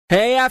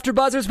Hey,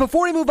 AfterBuzzers,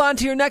 before we move on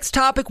to your next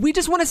topic, we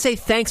just want to say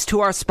thanks to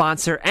our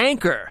sponsor,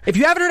 Anchor. If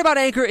you haven't heard about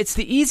Anchor, it's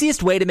the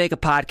easiest way to make a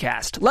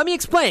podcast. Let me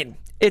explain.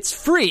 It's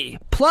free.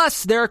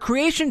 Plus, there are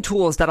creation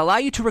tools that allow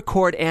you to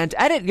record and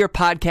edit your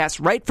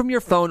podcast right from your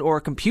phone or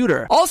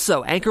computer.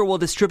 Also, Anchor will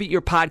distribute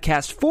your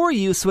podcast for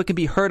you so it can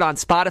be heard on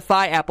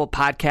Spotify, Apple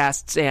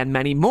Podcasts, and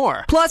many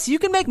more. Plus, you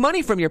can make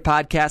money from your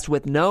podcast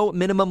with no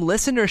minimum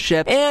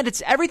listenership, and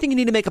it's everything you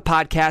need to make a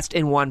podcast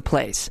in one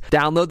place.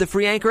 Download the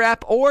free Anchor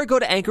app or go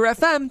to Anchor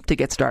FM to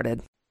get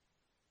started.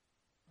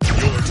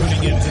 You're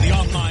tuning in to the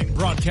online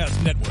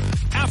broadcast network,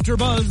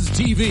 AfterBuzz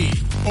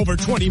TV. Over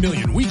 20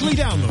 million weekly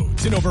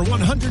downloads in over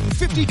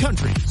 150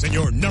 countries, and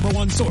your number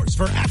one source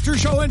for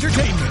after-show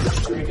entertainment.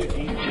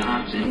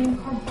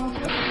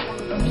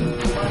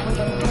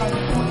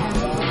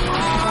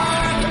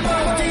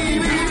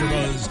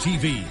 AfterBuzz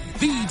TV,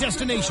 the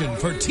destination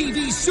for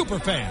TV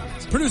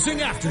superfans, producing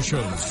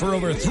aftershows for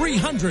over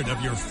 300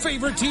 of your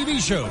favorite TV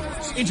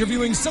shows,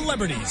 interviewing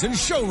celebrities and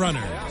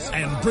showrunners,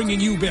 and bringing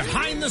you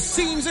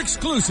behind-the-scenes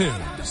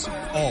exclusives.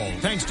 All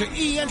thanks to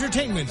E!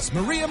 Entertainment's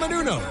Maria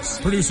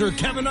Menounos, producer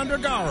Kevin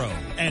Undergaro,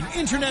 and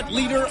internet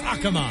leader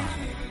Akamai.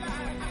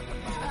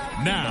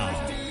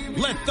 Now,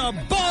 let the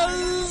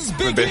buzz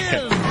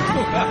begin!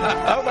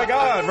 Oh my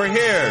God, we're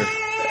here!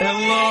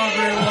 Hello,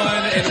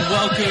 everyone, and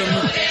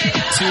welcome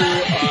to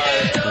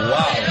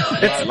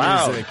our It's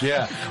loud. Music,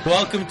 yeah.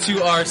 Welcome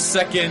to our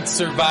second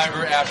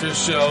Survivor After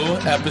Show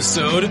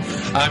episode.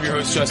 I'm your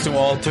host, Justin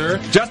Walter.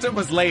 Justin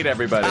was late,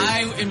 everybody.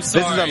 I am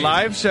sorry. This is a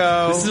live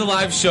show. This is a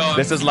live show.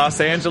 This is Los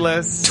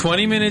Angeles.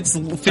 20 minutes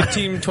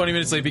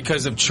late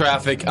because of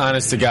traffic,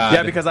 honest to God.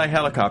 Yeah, because I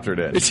helicoptered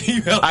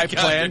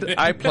it.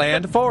 I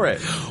planned for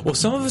it. Well,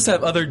 some of us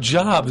have other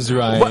jobs,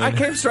 Ryan. Well, I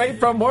came straight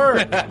from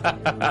work.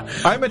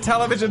 I'm a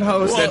television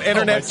host and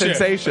internet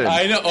sensation.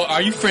 I know. Oh,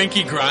 are you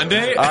Frankie Grande?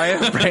 I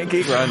am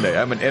Frankie Grande.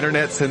 I'm an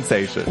internet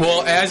sensation.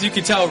 Well, as you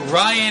can tell,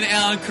 Ryan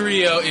Allen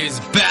Carrillo is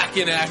back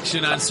in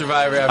action on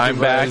Survivor AfterBuzz. I'm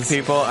back,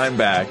 people. I'm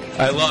back.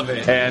 I love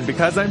it. And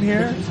because I'm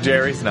here,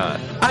 Jerry's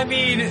not. I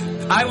mean,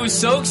 I was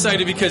so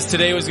excited because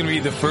today was going to be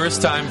the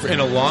first time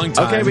in a long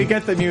time. Okay, we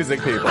get the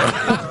music, people.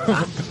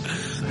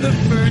 The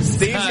first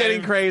Steve's time,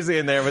 getting crazy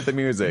in there with the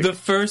music. The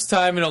first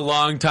time in a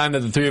long time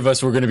that the three of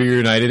us were going to be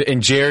reunited.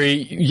 And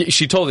Jerry,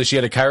 she told us she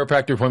had a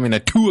chiropractor appointment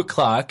at 2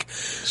 o'clock.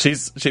 She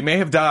may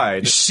have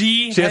died.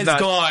 She has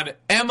gone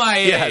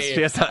MIA. Yes,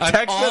 she has not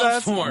texted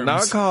us,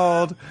 not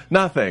called,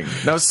 nothing.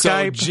 No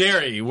Skype. So,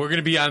 Jerry, we're going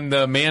to be on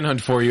the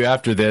manhunt for you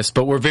after this,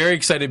 but we're very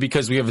excited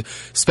because we have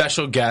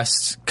special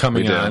guests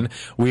coming on.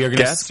 We are going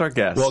guests or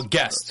guests? Well,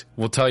 guest.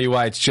 We'll tell you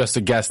why it's just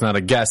a guest, not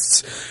a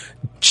guest.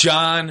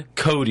 John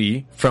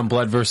Cody from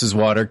Blood vs.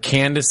 Water,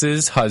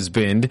 Candace's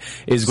husband,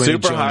 is going to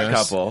join us. Super hot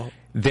couple.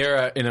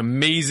 They're an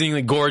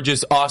amazingly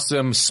gorgeous,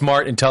 awesome,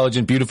 smart,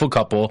 intelligent, beautiful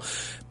couple.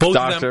 Both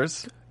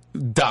doctors.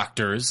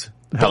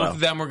 Hello. Both of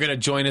them were going to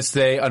join us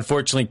today.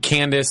 Unfortunately,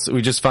 Candace,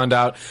 we just found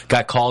out,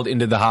 got called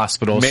into the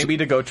hospital. Maybe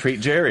to go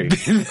treat Jerry.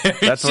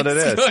 That's what it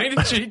is. Going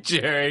to treat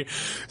Jerry.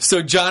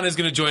 So John is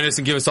going to join us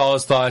and give us all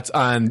his thoughts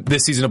on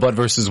this season of Blood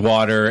vs.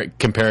 Water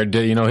compared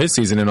to, his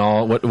season and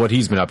all what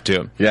he's been up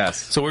to. Yes.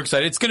 So we're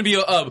excited. It's going to be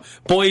a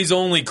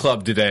boys-only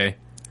club today.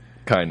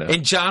 Kind of.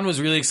 And John was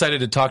really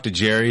excited to talk to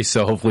Jerry,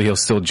 so hopefully he'll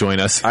still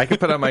join us. I can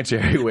put on my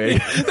Jerry wig.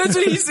 That's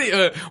what he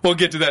said. We'll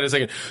get to that in a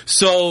second.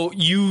 So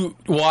you've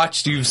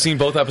seen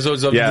both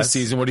episodes of this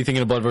season. What are you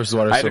thinking of Blood vs.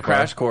 Water so far? I had a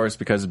crash course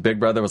because Big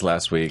Brother was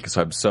last week,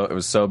 so it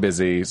was so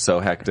busy,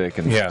 so hectic,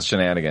 and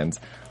shenanigans.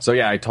 So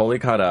I totally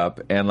caught up,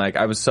 and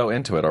I was so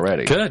into it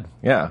already. Good.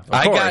 Yeah,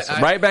 of course.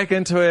 Right back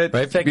into it.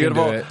 Right back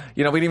Beautiful.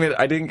 Into it.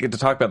 I didn't get to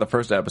talk about the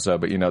first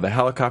episode, but the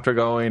helicopter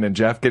going and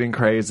Jeff getting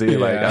crazy.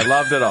 Yeah. I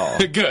loved it all.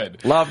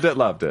 Good. Loved it.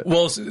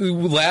 Well,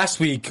 last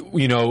week,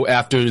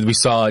 after we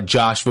saw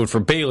Josh vote for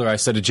Baylor, I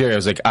said to Jerry, I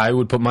was like, I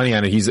would put money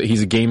on it. He's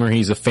a gamer.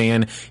 He's a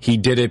fan. He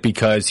did it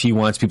because he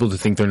wants people to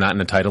think they're not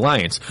in a tight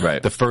alliance.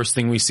 Right. The first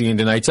thing we see in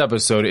tonight's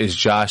episode is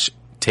Josh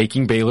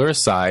taking Baylor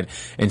aside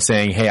and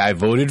saying, hey, I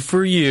voted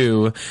for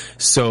you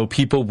so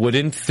people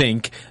wouldn't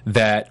think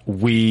that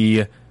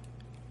we,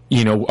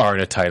 are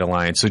in a tight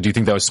alliance. So do you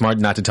think that was smart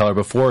not to tell her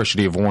before, or should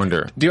he have warned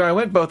her? I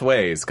went both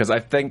ways, because I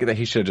think that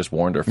he should have just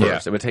warned her first.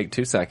 Yeah. It would take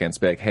 2 seconds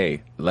to be like,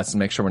 hey, let's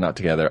make sure we're not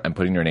together. I'm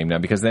putting your name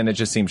down, because then it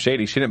just seemed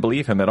shady. She didn't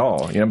believe him at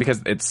all,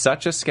 because it's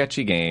such a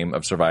sketchy game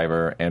of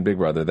Survivor and Big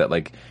Brother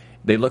that,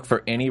 they look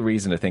for any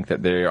reason to think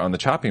that they're on the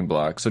chopping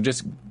block. So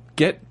just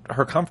get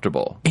her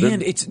comfortable.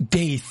 And it's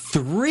day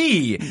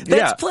 3.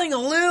 That's playing a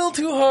little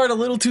too hard, a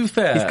little too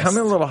fast. He's coming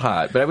a little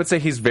hot, but I would say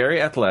he's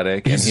very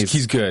athletic.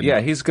 He's good.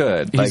 Yeah, he's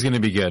good. He's going to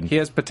be good. He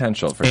has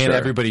potential for sure. And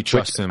everybody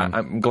trusts him.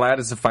 I'm glad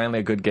it's finally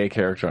a good gay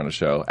character on the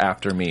show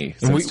after me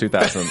since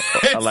 2011.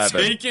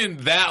 It's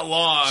taken that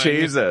long.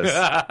 Jesus.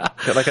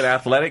 Like an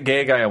athletic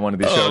gay guy on one of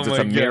these shows. It's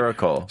a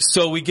miracle.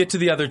 So we get to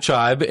the other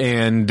tribe,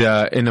 and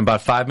in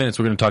about 5 minutes,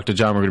 we're going to talk to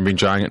John. We're going to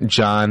bring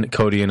John,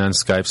 Cody, in on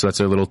Skype. So that's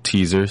our little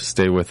teaser.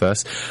 Stay with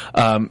us.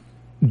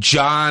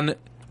 John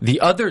the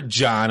other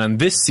John on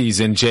this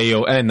season,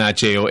 Jon, not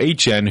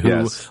John,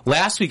 who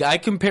last week I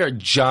compared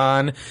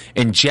John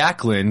and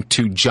Jacqueline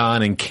to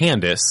John and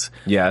Candace.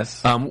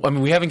 Yes. I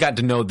mean, we haven't got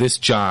to know this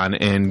John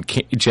and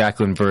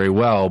Jacqueline very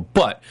well,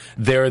 but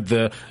they're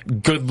the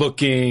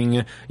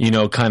good-looking,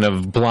 kind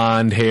of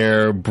blonde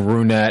hair,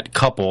 brunette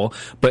couple.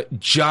 But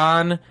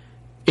John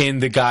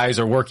and the guys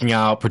are working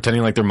out,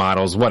 pretending like they're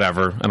models,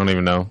 whatever. I don't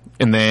even know.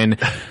 And then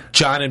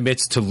John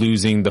admits to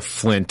losing the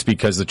Flint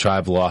because the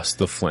tribe lost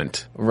the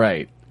Flint.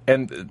 Right.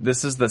 And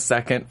this is the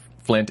second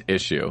Flint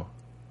issue.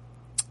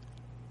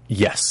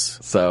 Yes.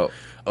 So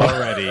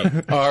already.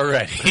 All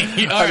right.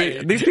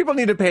 Mean, these people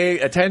need to pay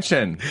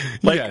attention.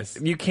 Yes.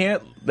 You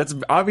can't. That's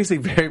obviously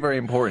very, very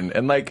important.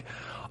 And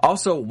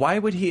also, why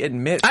would he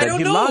admit that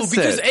he lost it?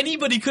 Because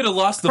anybody could have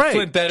lost the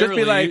Flint that early. Just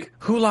be like,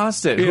 who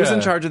lost it? Who's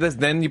in charge of this?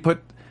 Then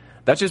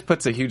that just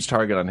puts a huge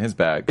target on his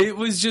back. It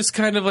was just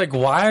kind of like,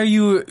 why are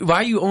you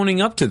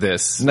owning up to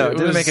this? No, it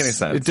didn't make any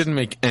sense. It didn't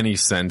make any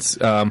sense.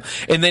 And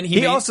then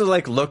he also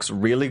looks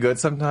really good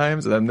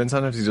sometimes, and then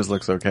sometimes he just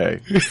looks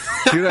okay. Do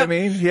you know what I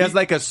mean? He has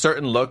a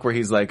certain look where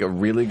he's a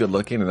really good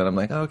looking, and then I'm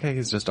like, oh, okay,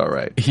 he's just all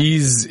right.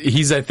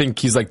 I think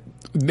he's like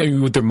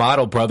with their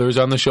model brothers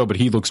on the show, but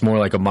he looks more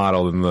like a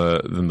model than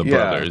the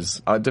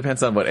brothers. It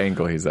depends on what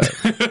angle he's at.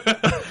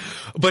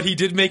 But he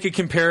did make a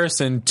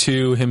comparison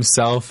to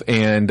himself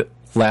and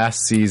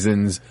last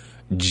season's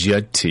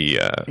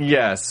Jatia.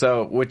 Yeah,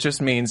 so which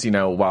just means,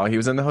 while he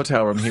was in the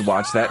hotel room, he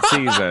watched that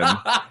season.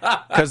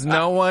 Because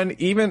no one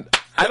even...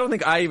 I don't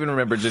think I even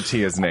remember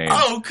Jatia's name.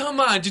 Oh,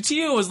 come on.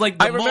 Jatia was like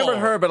the I remember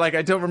her, but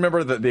I don't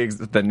remember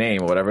the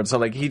name or whatever.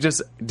 So he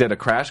just did a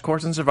crash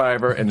course in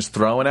Survivor and just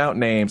throwing out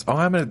names. Oh,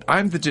 I'm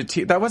the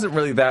Jatia. That wasn't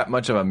really that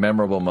much of a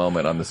memorable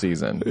moment on the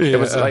season. Yeah. It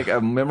was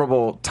a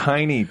memorable,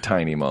 tiny,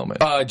 tiny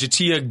moment.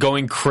 Jatia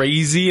going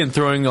crazy and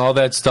throwing all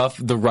that stuff,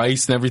 the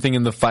rice and everything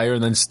in the fire,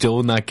 and then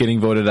still not getting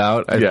voted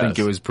out. I think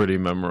it was pretty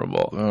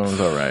memorable. Oh, it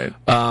was all right.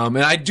 And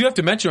I do have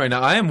to mention right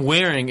now, I am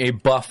wearing a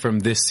buff from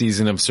this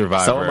season of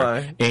Survivor. So am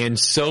I. And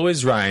so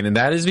is Ryan, and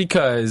that is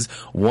because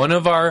one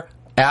of our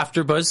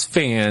AfterBuzz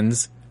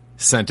fans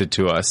sent it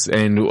to us.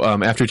 And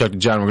after we talk to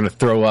John, we're going to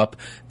throw up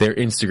their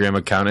Instagram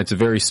account. It's a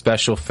very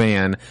special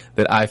fan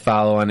that I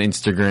follow on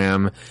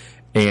Instagram,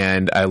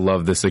 and I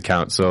love this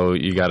account. So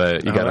you gotta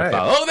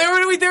follow. Oh,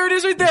 there it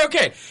is right there.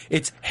 Okay,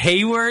 it's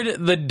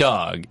Hayward the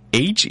Dog.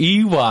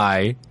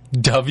 HEYWARD.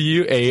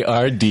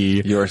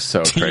 You're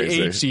so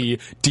crazy.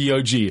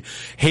 THEDOG.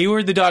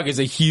 Hayward the Dog is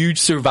a huge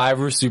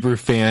Survivor super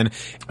fan.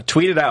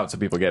 Tweet it out so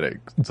people get it.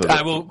 So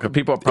I will.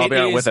 People probably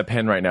aren't with a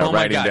pen right now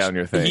writing down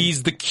your thing.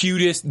 He's the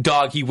cutest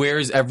dog. He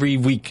wears every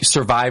week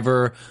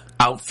Survivor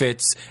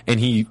outfits, and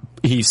he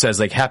says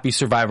Happy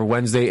Survivor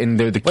Wednesday, and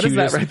they're the cutest. Is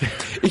that right there?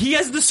 He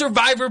has the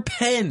Survivor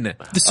pen.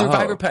 The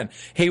Survivor pen.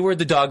 Hayward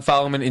the Dog.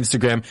 Follow him on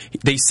Instagram.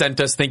 They sent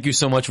us. Thank you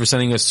so much for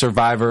sending us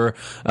Survivor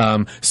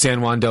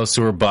San Juan del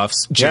Sur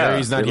buffs.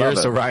 Jerry's not here,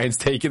 so Ryan's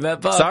taking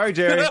that buff. Sorry,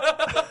 Jerry.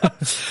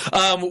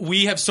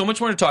 We have so much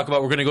more to talk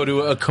about. We're going to go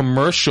to a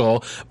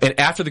commercial, and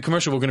after the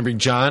commercial, we're going to bring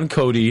John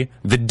Cody,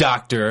 the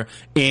doctor,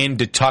 in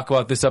to talk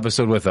about this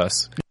episode with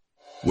us.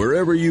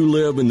 Wherever you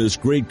live in this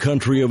great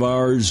country of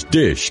ours,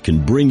 Dish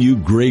can bring you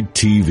great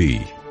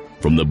TV.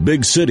 From the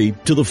big city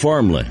to the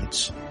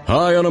farmlands,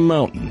 high on a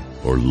mountain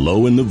or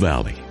low in the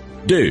valley,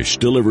 Dish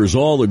delivers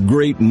all the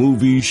great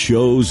movies,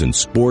 shows, and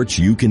sports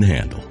you can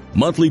handle.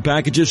 Monthly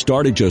packages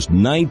start at just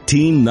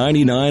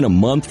 $19.99 a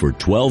month for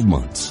 12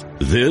 months.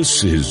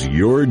 This is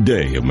your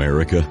day,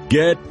 America.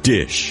 Get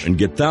Dish and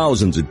get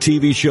thousands of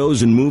TV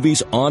shows and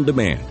movies on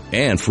demand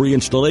and free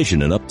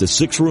installation in up to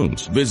 6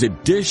 rooms.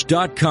 Visit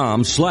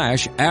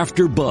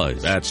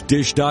dish.com/AfterBuzz. That's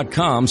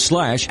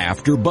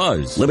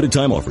dish.com/AfterBuzz. Limited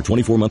time offer,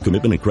 24-month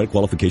commitment and credit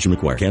qualification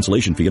required.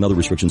 Cancellation fee and other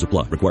restrictions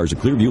apply. Requires a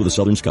clear view of the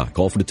southern sky.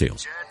 Call for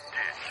details.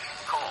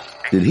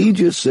 Did he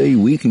just say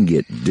we can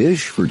get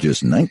Dish for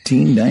just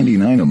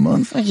 $19.99 a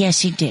month? Well, yes,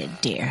 he did,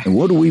 dear. And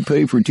what do we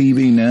pay for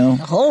TV now? A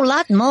whole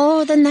lot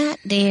more than that,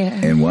 dear.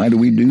 And why do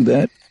we do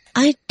that?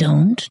 I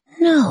don't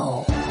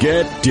know.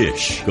 Get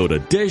Dish. Go to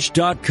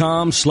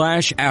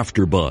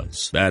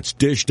dish.com/AfterBuzz. That's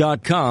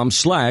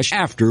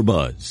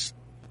dish.com/AfterBuzz.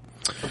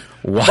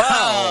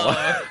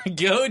 Wow.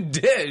 Go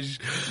Dish.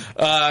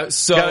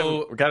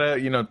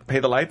 Gotta pay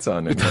the lights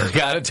on.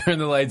 Gotta turn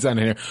the lights on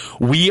here.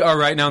 We are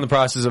right now in the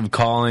process of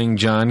calling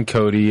John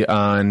Cody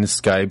on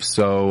Skype.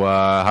 So,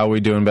 how are we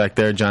doing back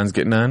there? John's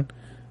getting on?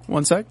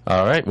 One sec.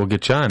 All right, we'll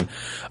get John.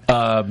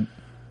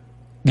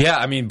 Yeah,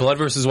 I mean, Blood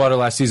versus Water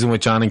last season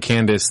with John and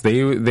Candace,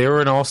 they were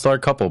an all-star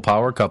couple,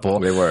 power couple.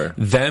 They were.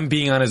 Them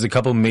being on as a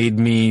couple made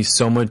me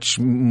so much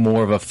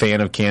more of a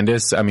fan of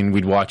Candace. I mean,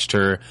 we'd watched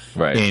her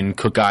in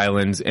Cook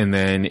Islands and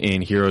then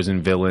in Heroes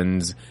and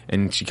Villains,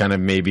 and she kind of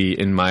maybe,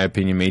 in my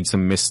opinion, made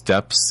some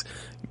missteps.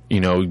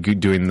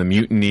 Doing the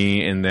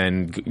mutiny and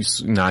then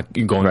not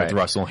going with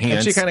Russell Hantz.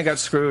 And she kind of got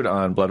screwed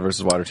on Blood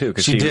versus Water too,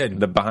 because she did.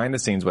 The behind the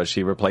scenes was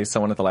she replaced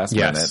someone at the last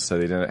minute, so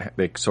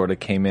they sort of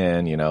came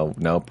in,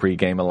 no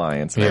pre-game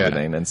alliance and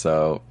everything, and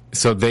so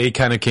they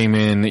kind of came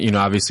in,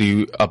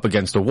 obviously up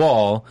against a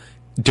wall.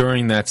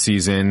 during that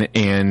season,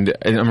 and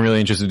I'm really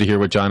interested to hear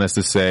what John has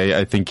to say.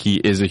 I think he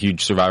is a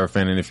huge Survivor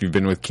fan, and if you've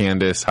been with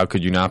Candace, how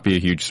could you not be a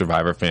huge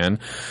Survivor fan?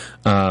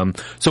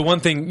 So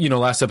one thing,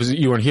 last episode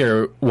you weren't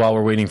here. While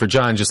we're waiting for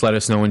John, just let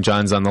us know when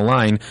John's on the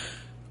line.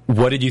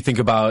 What did you think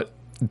about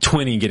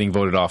Twinny getting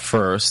voted off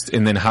first,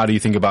 and then how do you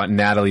think about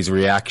Natalie's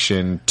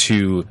reaction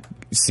to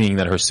seeing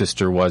that her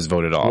sister was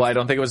voted off? Well, I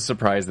don't think it was a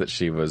surprise that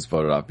she was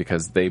voted off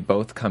because they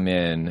both come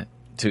in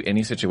to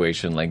any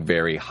situation like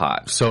very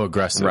hot. So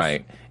aggressive.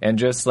 Right. And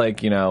just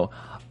like,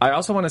 I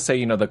also want to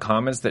say, the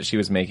comments that she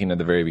was making at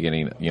the very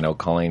beginning,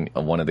 calling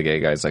one of the gay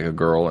guys like a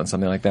girl and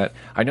something like that.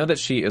 I know that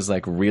she is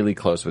like really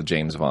close with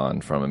James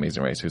Vaughn from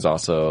Amazing Race, who's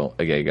also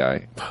a gay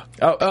guy.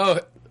 Oh,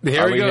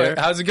 here we go. Here?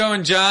 How's it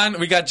going, John?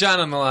 We got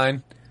John on the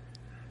line.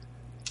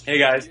 Hey,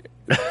 guys.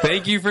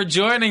 Thank you for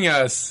joining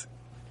us.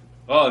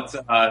 Oh, it's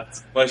a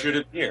pleasure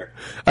to be here.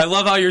 I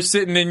love how you're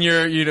sitting in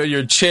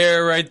your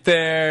chair right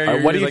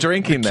there. What are you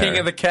drinking there? King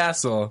of the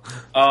castle.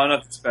 Oh,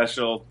 nothing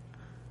special.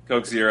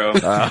 Coke Zero. We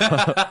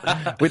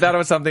thought it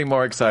was something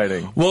more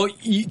exciting. Well,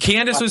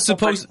 Candace was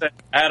supposed.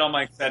 I had all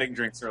my exciting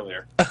drinks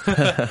earlier.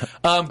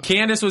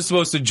 Candace was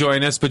supposed to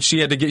join us, but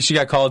she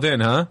got called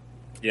in, huh?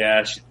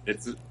 Yeah,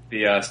 it's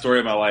the story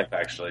of my life,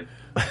 actually.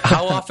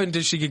 How often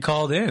does she get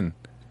called in?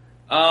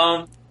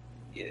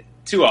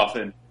 Too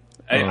often.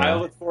 I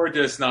look forward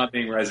to us not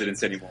being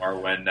residents anymore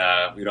when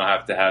we don't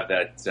have to have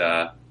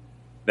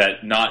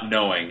that not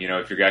knowing,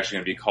 if you're actually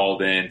going to be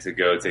called in to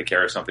go take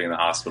care of something in the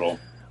hospital.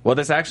 Well,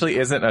 this actually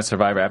isn't a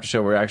Survivor After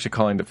Show. We're actually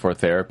calling it for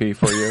therapy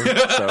for you.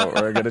 So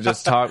we're going to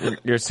just talk.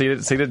 You're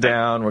seated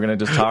down. We're going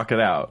to just talk it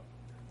out.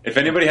 If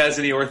anybody has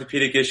any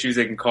orthopedic issues,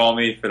 they can call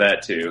me for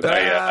that, too.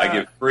 I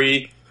give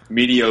free,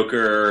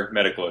 mediocre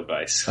medical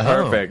advice.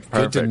 Perfect.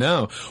 Good to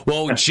know.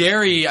 Well,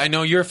 Jerry, I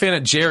know you're a fan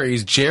of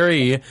Jerry's.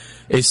 Jerry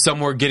is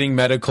somewhere getting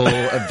medical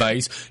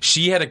advice.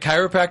 She had a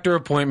chiropractor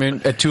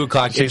appointment at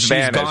 2:00 and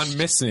she's gone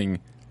missing.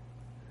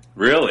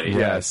 Really?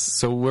 Yes.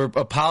 So we're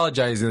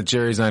apologizing that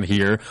Jerry's not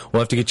here.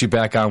 We'll have to get you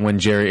back on when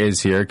Jerry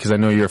is here because I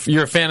know you're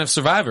a fan of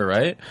Survivor,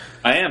 right?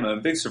 I am a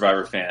big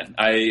Survivor fan.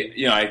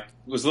 I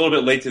was a little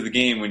bit late to the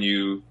game when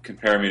you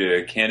compare me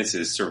to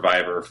Candace's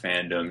Survivor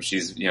fandom.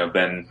 She's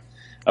been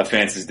a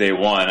fan since day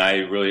one. I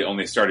really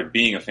only started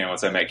being a fan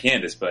once I met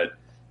Candace, but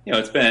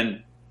it's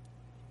been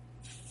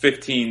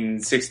 16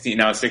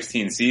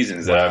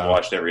 seasons that I've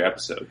watched every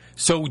episode.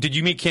 So did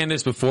you meet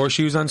Candace before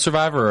she was on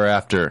Survivor or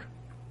after?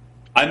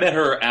 I met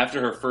her after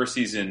her first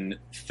season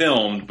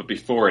filmed, but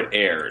before it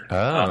aired.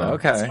 Oh,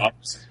 okay.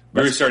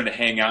 We were starting to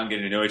hang out and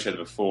getting to know each other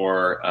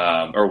before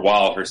or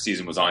while her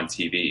season was on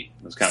TV.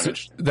 It was kind of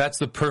interesting. That's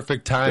the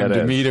perfect time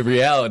to meet a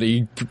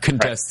reality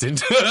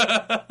contestant.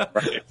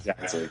 Right,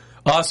 exactly.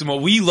 Awesome. Well,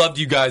 we loved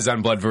you guys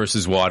on Blood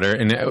versus Water,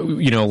 and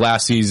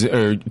last season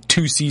or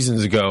 2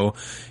 seasons ago,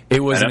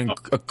 it was an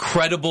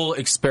incredible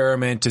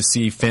experiment to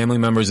see family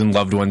members and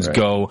loved ones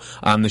go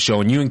on the show.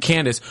 And you and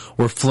Candace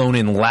were flown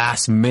in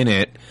last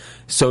minute.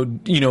 So,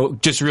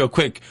 just real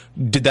quick,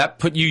 did that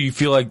put you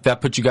feel like that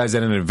put you guys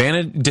at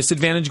an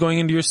disadvantage going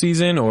into your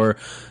season? Or,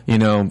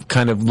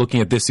 kind of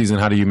looking at this season,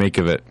 how do you make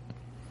of it?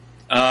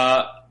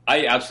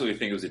 I absolutely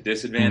think it was a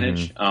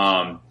disadvantage.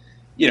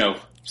 Mm-hmm.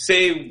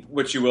 Say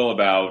what you will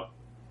about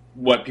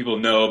what people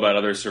know about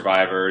other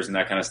survivors and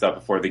that kind of stuff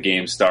before the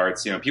game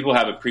starts. People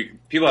have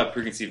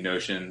preconceived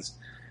notions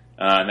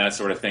and that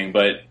sort of thing.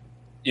 But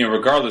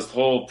regardless, the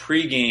whole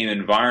pregame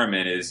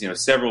environment is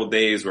several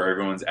days where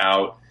everyone's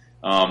out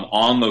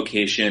on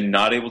location,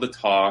 not able to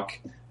talk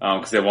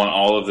because they want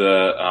all of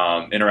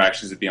the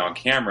interactions to be on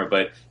camera.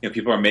 But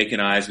people are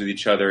making eyes with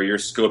each other. You're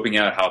scoping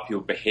out how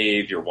people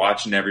behave. You're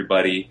watching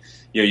everybody.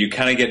 You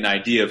kind of get an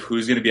idea of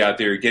who's going to be out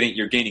there.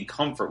 You're gaining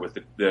comfort with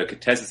the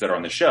contestants that are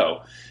on the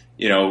show.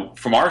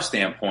 From our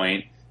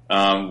standpoint,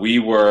 we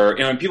were,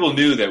 and people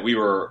knew that we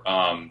were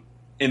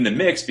in the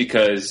mix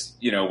because,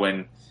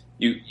 when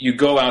you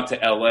go out to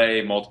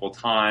LA multiple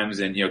times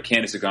and,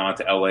 Candace had gone out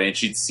to LA and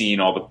she'd seen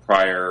all the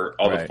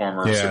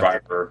former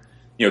Survivor,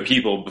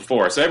 people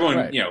before. So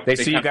everyone, they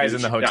see you guys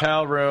in the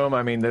hotel room.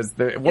 I mean,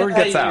 the word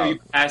gets out. You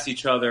pass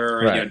each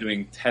other,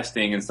 doing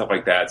testing and stuff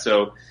like that.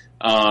 So,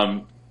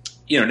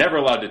 never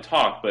allowed to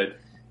talk, but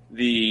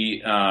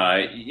you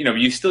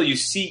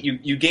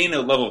gain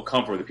a level of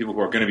comfort with the people who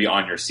are going to be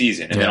on your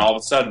season. And then all of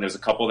a sudden there's a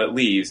couple that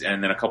leaves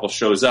and then a couple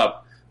shows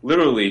up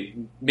literally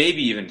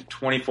maybe even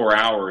 24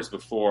 hours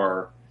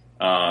before,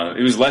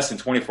 it was less than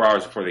 24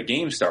 hours before the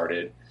game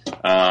started.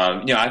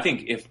 I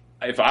think if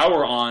I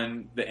were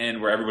on the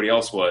end where everybody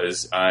else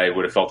was, I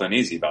would have felt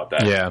uneasy about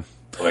that. Yeah.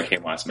 Well, that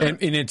came last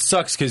minute. And it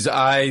sucks because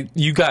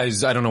you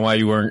guys, I don't know why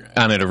you weren't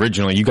on it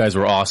originally. You guys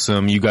were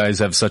awesome. You guys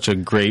have such a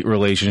great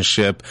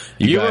relationship.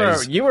 You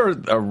were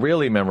a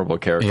really memorable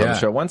character on the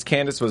show. Once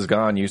Candace was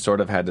gone, you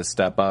sort of had to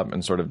step up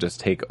and sort of just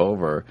take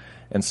over.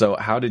 And so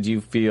how did you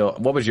feel?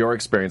 What was your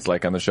experience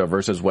like on the show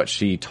versus what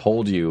she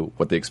told you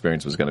what the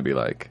experience was going to be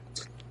like?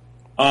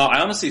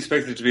 I honestly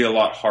expected it to be a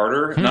lot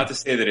harder. Not to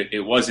say that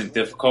it wasn't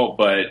difficult,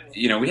 but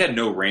we had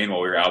no rain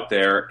while we were out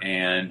there,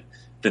 and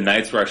The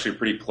nights were actually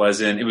pretty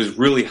pleasant. It was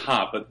really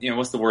hot, but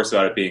what's the worst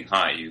about it being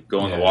hot? You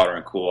go in the water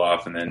and cool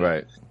off, and then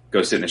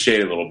go sit in the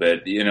shade a little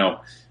bit.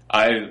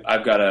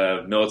 I've got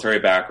a military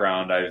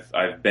background.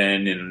 I've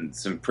been in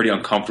some pretty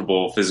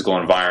uncomfortable physical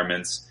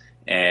environments,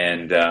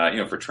 and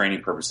for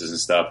training purposes and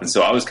stuff. And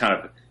so I was kind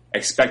of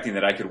expecting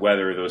that I could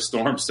weather those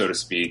storms, so to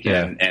speak,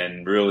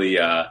 and really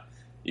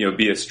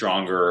be a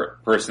stronger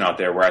person out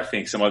there. Where I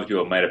think some other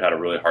people might have had a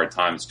really hard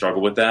time and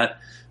struggle with that.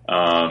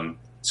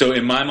 So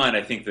in my mind,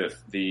 I think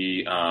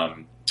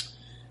the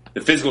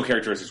physical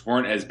characteristics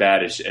weren't as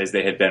bad as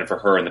they had been for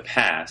her in the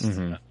past.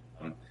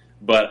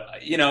 But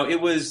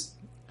it was.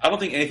 I don't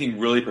think anything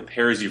really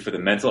prepares you for the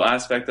mental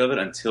aspect of it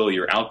until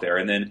you're out there.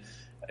 And then,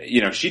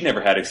 she'd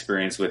never had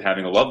experience with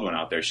having a loved one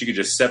out there. She could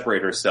just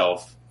separate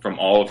herself from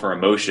all of her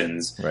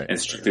emotions and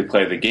strictly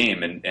play the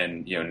game.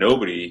 And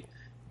nobody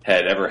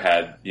had ever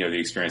had the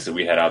experience that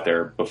we had out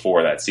there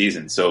before that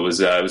season. So it was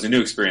a new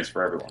experience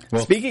for everyone.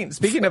 Well,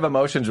 speaking of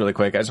emotions, really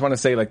quick, I just want to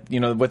say,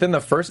 within the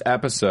first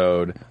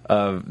episode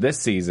of this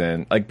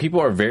season, people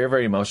are very,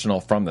 very emotional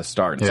from the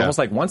start. It's almost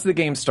like once the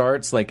game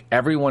starts,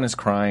 everyone is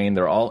crying,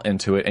 they're all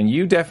into it, and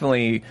you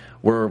definitely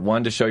were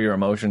one to show your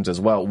emotions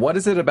as well. What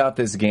is it about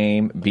this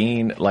game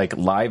being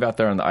live out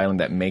there on the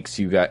island that makes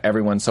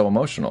everyone so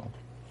emotional?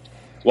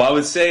 Well, I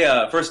would say,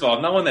 first of all,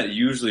 I'm not one that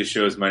usually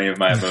shows many of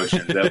my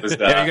emotions. That was,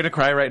 are you going to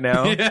cry right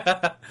now?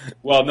 Yeah.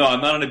 Well, no,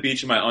 I'm not on the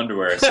beach in my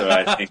underwear, so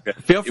I think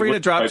that... Feel free to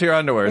drop to your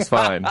underwear, it's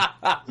fine.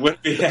 It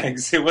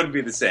wouldn't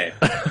be the same.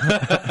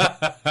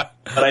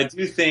 But I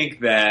do think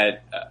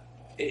that,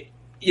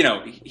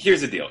 here's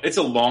the deal. It's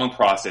a long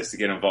process to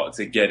get involved,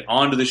 to get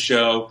onto the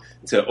show,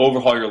 to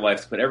overhaul your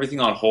life, to put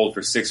everything on hold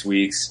for 6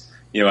 weeks,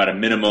 at a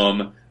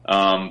minimum.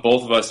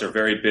 Both of us are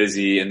very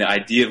busy, and the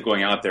idea of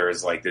going out there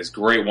is this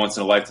great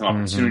once-in-a-lifetime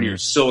opportunity. You're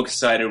so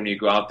excited when you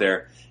go out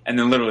there, and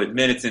then literally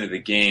minutes into the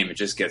game, it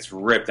just gets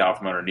ripped out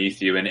from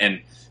underneath you.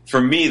 And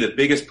for me, the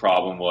biggest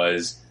problem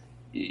was,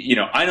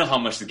 I know how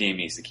much the game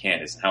means to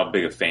Candace and how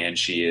big a fan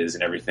she is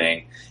and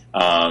everything.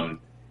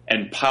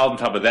 And piled on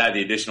top of that,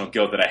 the additional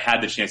guilt that I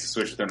had the chance to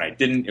switch with her and I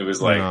didn't. It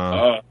was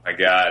oh my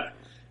God.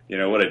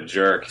 What a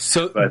jerk.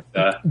 So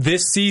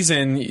this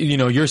season,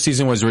 your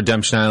season was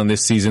Redemption Island.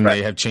 This season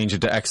they have changed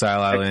it to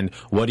Exile Island.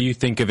 What do you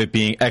think of it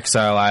being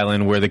Exile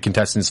Island where the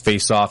contestants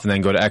face off and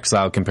then go to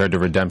Exile compared to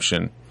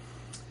Redemption?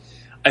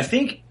 I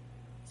think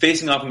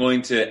facing off and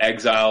going to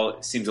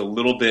Exile seems a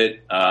little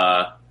bit,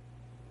 I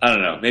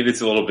don't know, maybe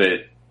it's a little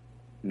bit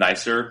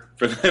nicer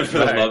for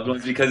the loved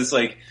ones because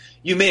it's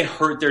you may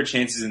hurt their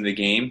chances in the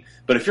game,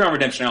 but if you're on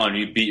Redemption Island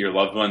and you beat your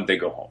loved one, they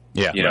go home.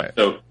 Yeah.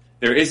 So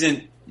there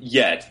isn't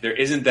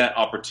that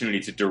opportunity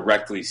to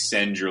directly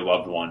send your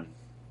loved one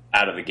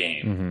out of the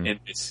game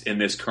in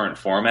this current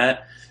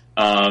format.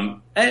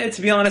 And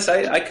to be honest,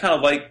 I kind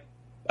of like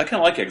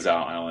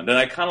Exile Island, and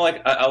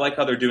I like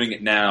how they're doing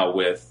it now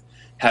with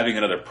having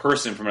another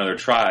person from another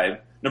tribe.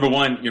 Number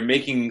one, you're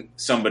making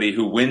somebody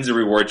who wins a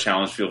reward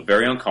challenge feel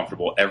very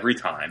uncomfortable every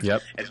time.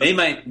 Yep. And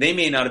they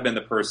may not have been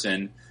the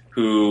person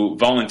who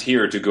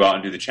volunteered to go out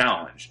and do the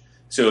challenge,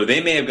 so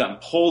they may have gotten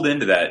pulled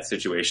into that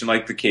situation,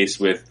 like the case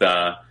with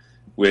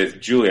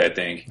Julie, I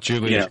think.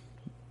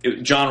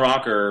 John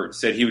Rocker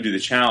said he would do the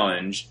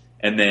challenge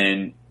and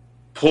then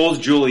pulls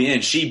Julie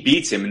in. She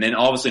beats him, and then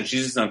all of a sudden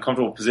she's just in an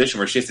uncomfortable position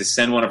where she has to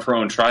send one of her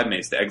own tribe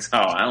mates to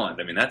Exile Island.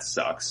 I mean, that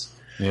sucks.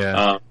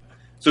 Yeah.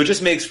 So it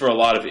just makes for a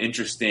lot of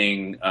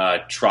interesting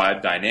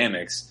tribe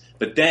dynamics.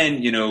 But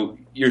then,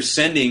 you're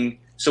sending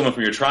someone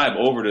from your tribe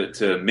over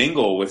to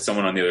mingle with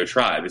someone on the other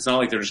tribe. It's not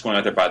like they're just going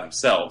out there by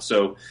themselves.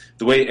 So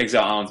the way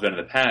Exile Island's been in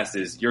the past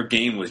is your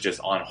game was just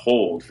on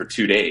hold for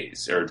 2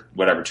 days or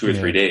whatever, 2 or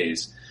 3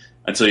 days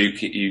until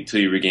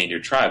you regained your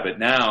tribe. But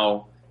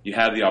now you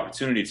have the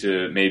opportunity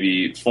to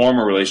maybe form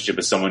a relationship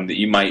with someone that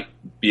you might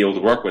be able to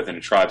work with in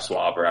a tribe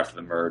swap or after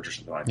the merge or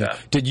something like that.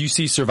 Did you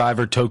see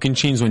Survivor Token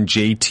Chains when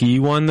JT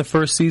won the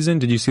first season?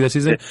 Did you see that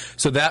season?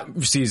 So that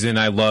season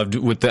I loved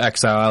with the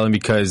Exile Island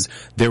because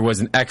there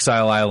was an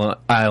Exile Island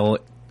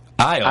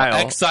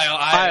alliance.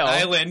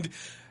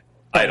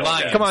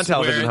 Come on,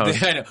 television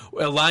host.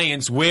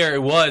 Alliance where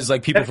it was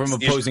people from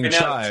opposing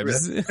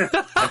tribes.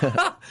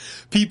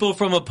 People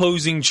from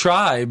opposing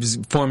tribes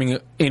forming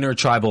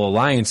intertribal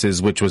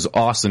alliances, which was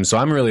awesome. So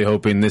I'm really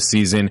hoping this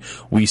season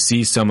we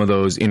see some of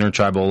those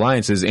intertribal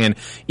alliances. And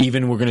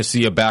even we're going to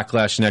see a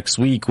backlash next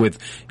week with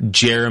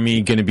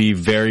Jeremy going to be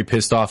very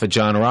pissed off at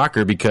John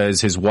Rocker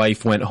because his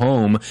wife went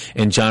home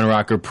and John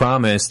Rocker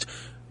promised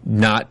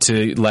not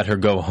to let her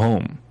go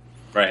home.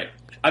 Right.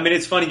 I mean,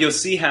 it's funny. You'll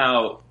see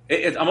how...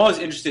 I'm always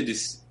interested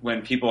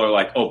when people are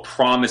like, "Oh,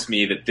 promise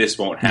me that this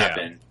won't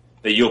happen,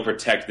 that you'll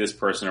protect this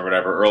person or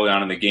whatever early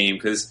on in the game,"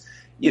 because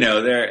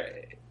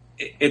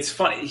it's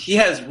funny.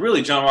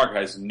 John Rocker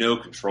has no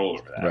control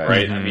over that,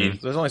 right? I mean,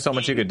 there's only so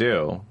much you could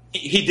do.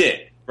 He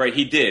did, right?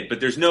 He did, but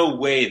there's no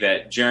way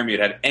that Jeremy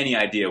had any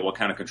idea what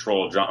kind of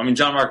control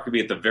John Rocker could be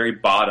at the very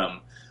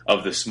bottom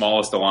of the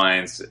smallest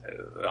alliance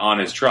on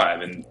his tribe,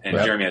 and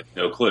Jeremy had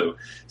no clue.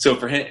 So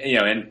for him,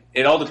 and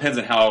it all depends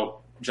on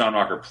how John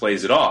Rocker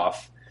plays it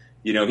off.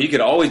 He could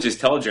always just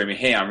tell Jeremy,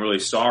 "Hey, I'm really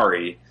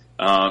sorry.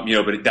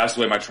 But that's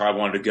the way my tribe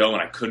wanted to go,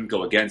 and I couldn't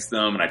go against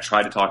them, and I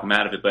tried to talk them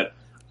out of it, but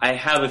I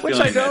have a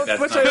feeling I don't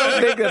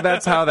think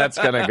that's how that's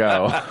going to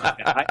go.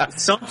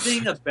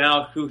 Something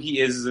about who he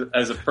is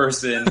as a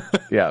person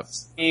Yeah.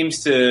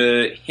 seems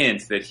to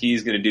hint that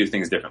he's going to do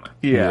things differently.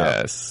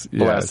 Yeah. Yes.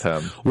 Bless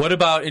him. What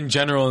about in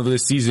general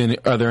this season?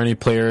 Are there any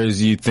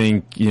players you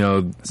think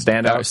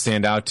stand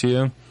out to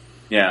you?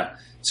 Yeah.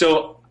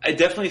 So I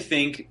definitely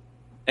think,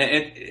 and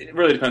it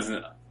really depends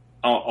on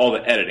all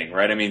the editing,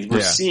 right? I mean,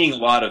 we're seeing a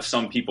lot of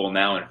some people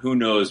now, and who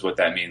knows what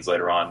that means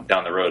later on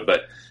down the road.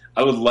 But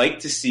I would like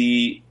to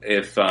see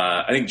if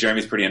I think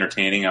Jeremy's pretty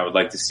entertaining. I would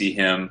like to see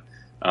him,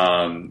 go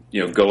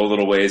a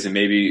little ways, and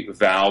maybe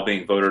Val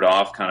being voted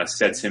off kind of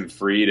sets him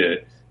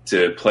free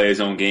to play his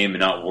own game and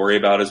not worry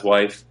about his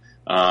wife.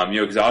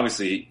 Because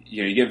obviously,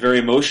 you get very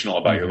emotional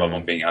about your loved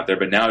one being out there,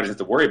 but now he doesn't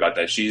have to worry about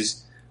that.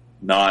 She's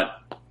not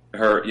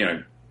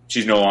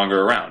she's no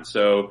longer around.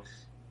 So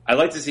I'd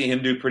like to see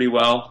him do pretty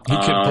well.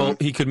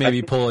 He could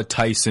maybe pull a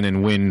Tyson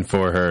and win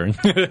for her.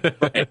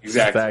 Right,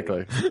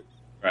 exactly.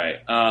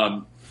 Right.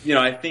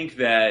 I think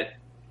that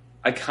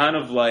I kind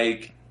of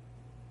like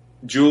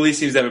Julie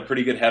seems to have a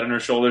pretty good head on her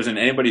shoulders, and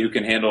anybody who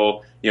can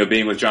handle,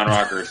 being with John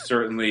Rocker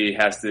certainly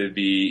has to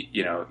be,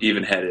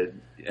 even-headed.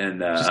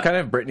 And she's kind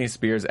of Britney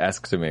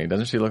Spears-esque to me.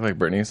 Doesn't she look like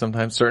Britney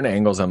sometimes? Certain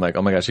angles, I'm like,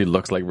 oh my gosh, she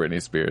looks like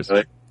Britney Spears.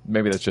 Really?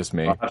 Maybe that's just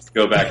me. I'll have to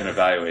go back and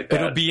evaluate that.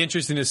 It'll be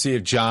interesting to see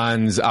if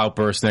John's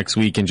outburst next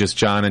week and just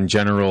John in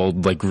general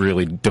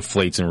really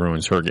deflates and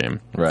ruins her game.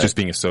 Right. Just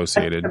being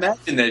associated. I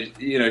imagine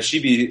that,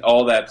 she'd be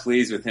all that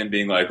pleased with him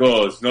being like,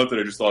 oh, it's not that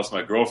I just lost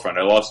my girlfriend.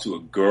 I lost to a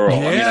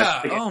girl.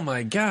 Yeah. Oh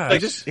my God. He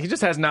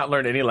just has not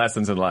learned any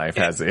lessons in life,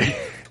 has he?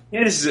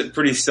 Candace is a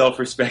pretty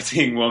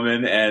self-respecting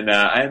woman, and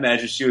I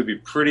imagine she would be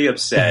pretty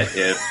upset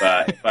if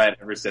I had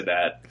ever said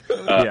that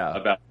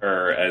about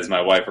her as my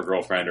wife or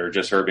girlfriend, or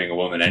just her being a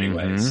woman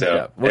anyway. Mm-hmm.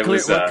 So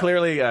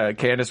clearly,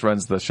 Candace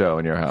runs the show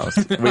in your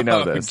house. We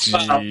know this.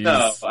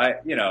 No,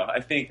 I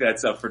think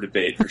that's up for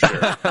debate for sure.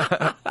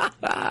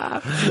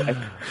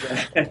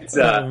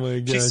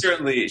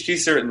 She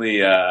certainly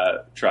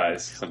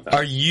tries sometimes.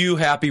 Are you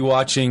happy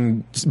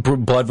watching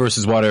Blood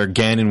versus Water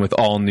again and with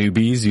all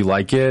newbies? You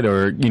like it,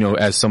 or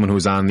as someone who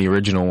was on the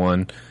original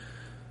one?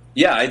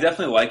 Yeah, I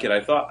definitely like it.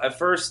 I thought at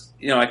first,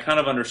 I kind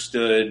of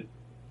understood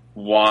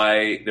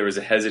why there was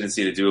a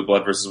hesitancy to do a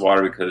Blood versus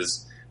Water,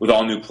 because with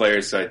all new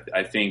players,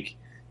 I think,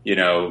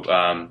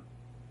 the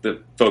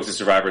folks at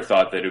Survivor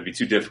thought that it would be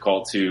too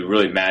difficult to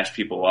really match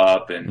people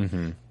up.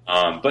 And,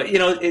 but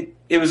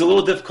it was a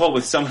little difficult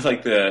with some of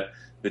the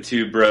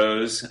two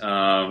bros. What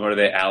are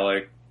they?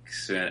 Alec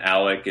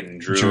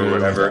and Drew or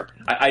whatever.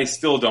 I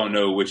still don't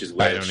know which is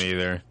which. I don't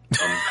either.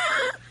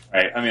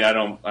 Right. I mean, I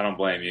don't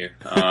blame you.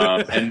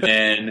 And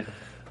then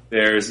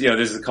there's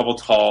a couple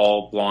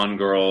tall blonde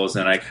girls,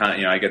 and I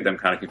get them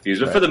kind of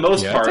confused. But for the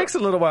most part, it takes a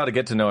little while to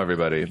get to know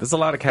everybody. There's a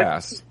lot of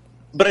cast.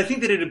 But I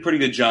think they did a pretty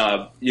good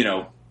job,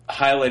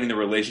 highlighting the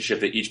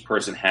relationship that each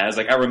person has.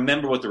 Like, I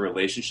remember what the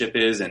relationship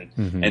is and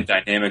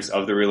dynamics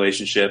of the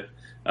relationship.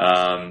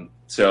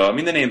 So I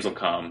mean, the names will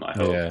come, I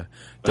hope. Yeah.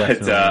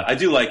 But I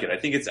do like it. I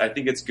think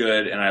it's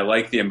good, and I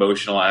like the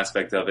emotional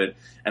aspect of it,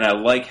 and I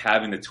like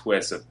having the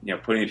twist of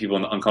putting people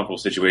in uncomfortable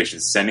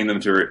situations, sending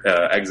them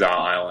to Exile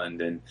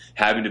Island, and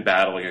having to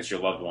battle against your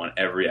loved one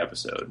every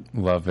episode.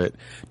 Love it.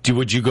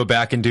 Would you go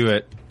back and do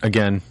it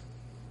again?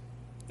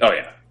 Oh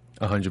yeah,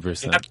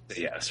 100%.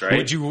 Yes, right.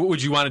 Would you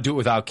want to do it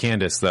without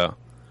Candace though?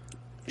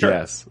 Sure.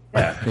 Yes.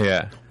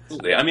 Yeah.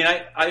 Absolutely. I mean,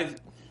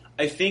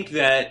 I think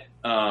that.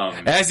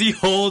 As he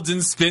holds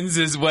and spins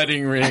his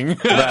wedding ring.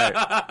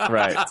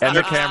 Right. And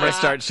the camera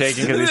starts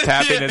shaking because he's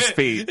tapping his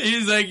feet.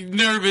 He's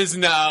nervous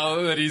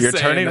now that he's You're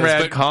saying turning this,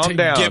 red, calm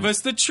down. Give us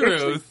the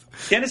truth.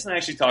 Candace and I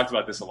actually talked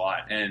about this a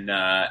lot,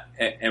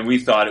 and we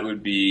thought it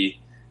would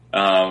be,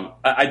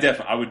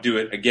 I would do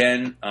it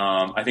again.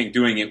 I think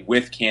doing it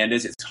with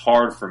Candace, it's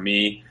hard for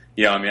me.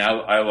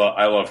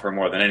 I love her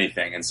more than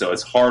anything, and so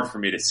it's hard for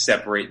me to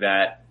separate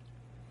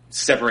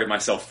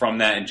myself from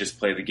that and just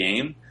play the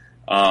game.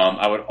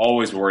 I would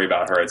always worry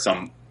about her at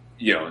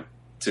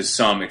to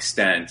some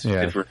extent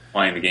if we're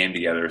playing the game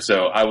together.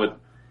 So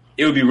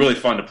it would be really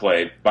fun to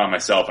play by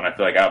myself, and I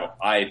feel like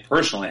I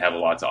personally have a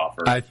lot to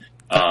offer.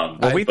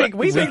 We think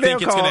it's going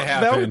to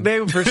happen.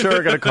 They for sure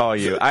are going to call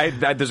you.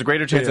 There's a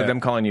greater chance of them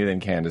calling you than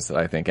Candace,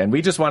 I think. And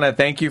we just want to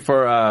thank you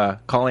for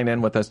calling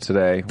in with us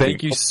today.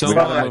 Thank you so much.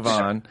 We gotta move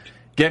on.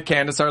 Give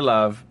Candace our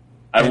love.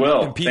 I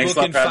will. And people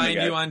can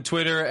find you on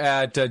Twitter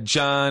at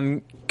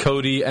John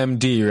Cody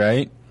MD,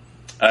 right?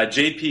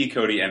 JP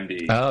Cody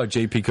MD. Oh,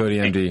 JP Cody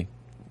MD.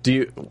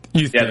 Do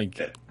you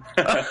think?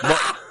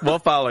 We'll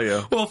follow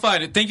you. We'll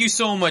find it. Thank you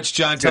so much,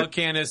 John. Tell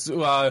Candace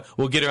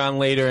we'll get her on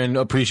later, and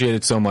appreciate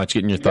it so much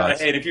getting your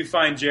thoughts. Hey, and if you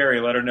find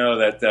Jerry, let her know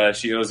that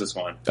she owes us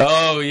one.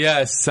 Oh,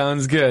 yes.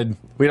 Sounds good.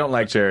 We don't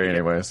like Jerry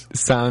anyways.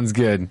 Sounds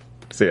good.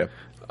 See ya.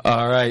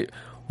 All right.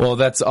 Well,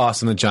 that's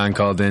awesome that John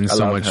called in.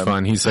 So much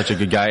fun. He's such a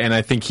good guy. And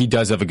I think he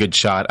does have a good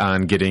shot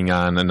on getting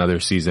on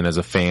another season as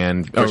a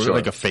fan, or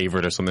like a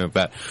favorite or something like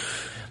that.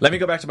 Let me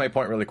go back to my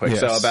point really quick.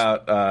 Yes. So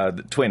about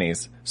the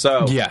twinnies.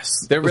 So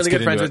yes, they're really let's good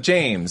get friends into with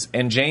James,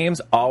 and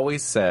James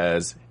always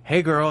says,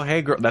 hey girl,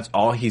 that's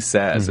all he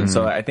says. And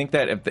so I think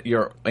that if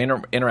your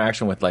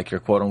interaction with like your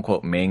quote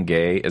unquote main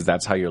gay is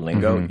that's how your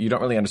lingo, you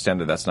don't really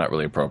understand that that's not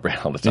really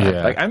appropriate all the time.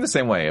 Yeah. Like I'm the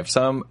same way. If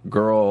some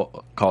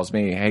girl calls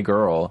me hey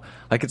girl,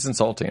 like it's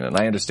insulting, and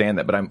I understand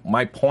that, but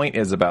my point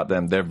is about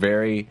them, they're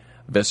very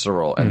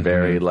visceral and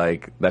very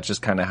like that's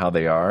just kind of how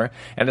they are,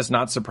 and it's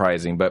not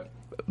surprising. But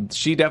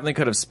she definitely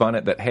could have spun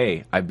it that,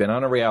 hey, I've been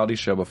on a reality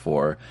show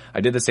before.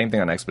 I did the same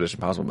thing on Expedition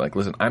Possible. Like,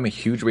 listen, I'm a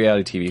huge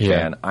reality TV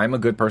fan. I'm a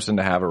good person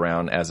to have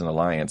around as an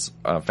alliance,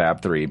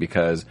 Fab 3,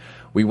 because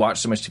we watch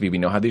so much TV. We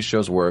know how these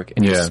shows work,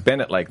 and you spin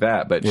it like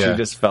that. But she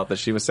just felt that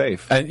she was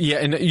safe. And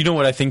you know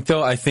what I think,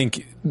 though? I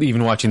think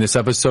even watching this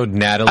episode,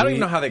 Natalie... I don't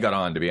even know how they got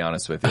on, to be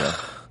honest with you.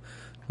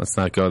 Let's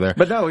not go there.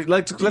 But no,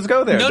 let's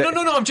go there. No.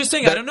 I'm just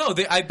saying, I don't know.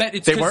 I bet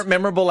it's... They weren't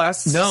memorable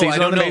last season I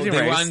don't on The know. Amazing They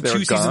were Race. on They 2 were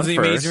seasons of The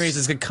gone Amazing first.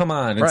 Race. It's come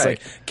on. It's Right.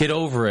 like, get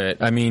over it.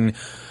 I mean,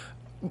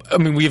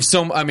 we have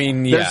so...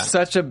 There's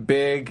such a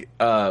big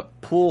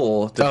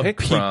pool to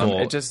pick from.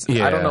 It just...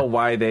 I don't know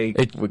why they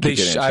would get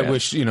in. I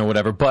wish,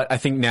 whatever. But I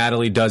think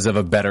Natalie does have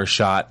a better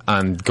shot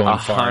on going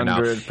far now.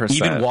 100%.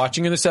 Even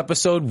watching in this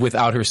episode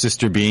without her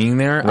sister being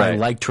there, I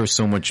liked her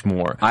so much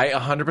more. I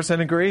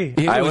 100% agree.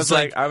 I was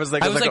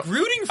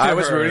rooting for her. I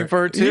was rooting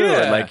for her too.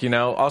 Yeah. Like,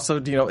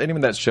 also,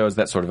 anyone that shows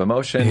that sort of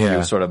emotion,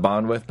 you sort of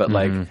bond with. But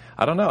like,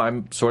 I don't know.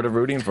 I'm sort of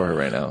rooting for her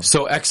right now.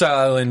 So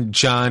Exile Island,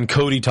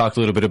 Cody talked a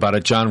little bit about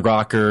it. John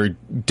Rocker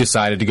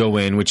decided to go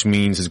in, which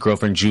means his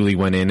girlfriend Julie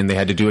went in, and they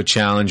had to do a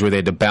challenge where they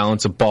had to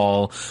balance a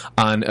ball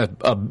on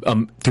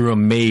through a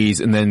maze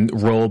and then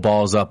roll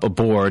balls up a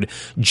board.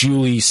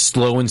 Julie,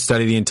 slow and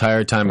steady the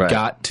entire time,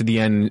 got to the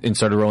end and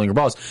started rolling her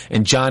balls.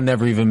 And John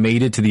never even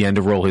made it to the end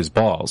to roll his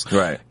balls.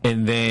 Right.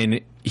 And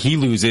then he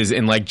loses,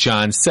 and like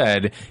John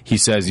said, he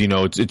says,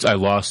 it's I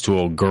lost to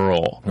a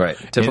girl. Right.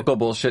 Typical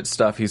bullshit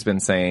stuff he's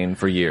been saying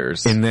for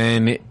years. And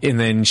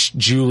then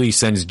Julie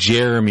sends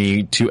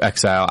Jeremy to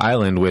Exile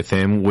Island with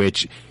him,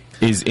 which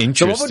is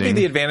interesting. So what would be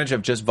the advantage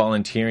of just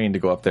volunteering to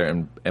go up there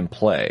and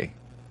play?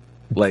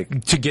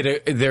 Like to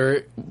get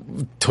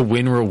to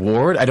win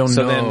reward? I don't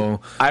know.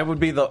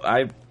 Then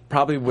I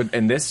probably would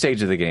in this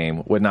stage of the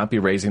game would not be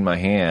raising my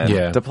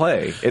hand to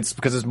play. It's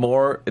because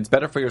it's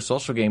better for your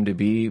social game to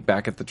be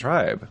back at the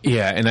tribe.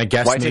 Yeah, and I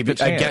guess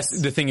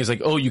the thing is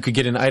like, you could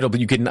get an idol, but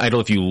you get an idol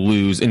if you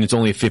lose, and it's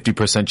only a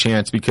 50%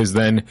 chance because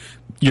then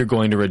you're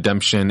going to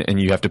redemption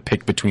and you have to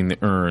pick between the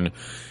urn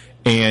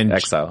and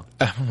exile.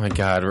 Oh my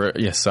god!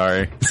 Yeah,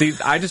 sorry. See,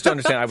 I just don't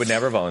understand. I would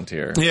never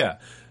volunteer. Yeah.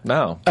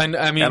 No. And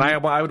I mean... And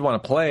I would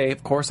want to play.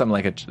 Of course, I'm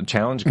like a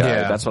challenge guy.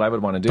 Yeah. That's what I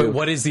would want to do. But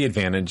what is the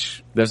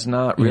advantage? There's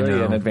not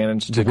really an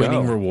advantage to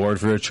winning reward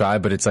for a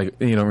tribe, but it's like,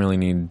 you don't really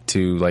need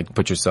to, like,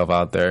 put yourself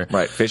out there.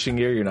 Right. Fishing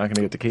gear, you're not going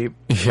to get to keep.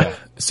 Yeah.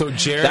 So,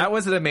 Jared... That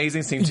was an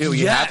amazing scene, too.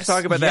 You have to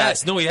talk about that.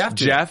 Yes. No, we have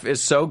to. Jeff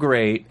is so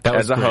great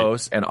as a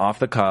host and off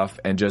the cuff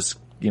and just,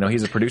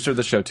 he's a producer of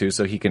the show, too,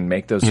 so he can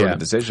make those sort of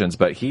decisions.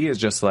 But he is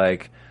just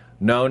like...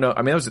 No.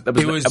 I mean, it was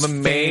an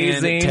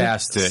amazing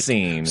fantastic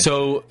scene.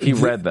 So he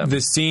read them. The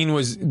scene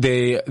was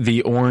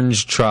the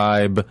Orange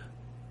Tribe.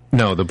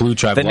 No, the Blue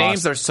Tribe. The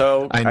names are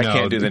so... I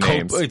can't do the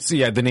names.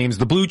 The names.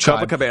 The Blue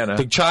Tribe. Copacabana.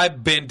 The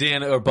tribe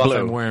bandana or buff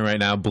I'm wearing right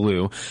now,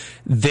 blue.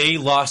 They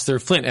lost their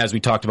flint, as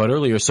we talked about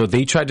earlier, so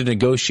they tried to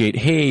negotiate,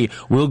 hey,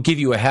 we'll give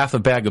you a half a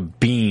bag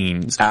of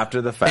beans.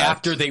 After the fact.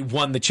 After they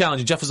won the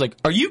challenge. And Jeff was like,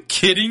 are you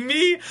kidding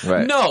me?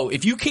 Right. No,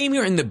 if you came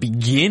here in the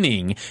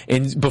beginning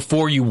and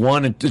before you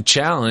won a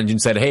challenge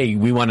and said, hey,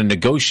 we want to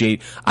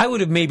negotiate, I would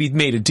have maybe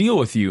made a deal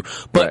with you.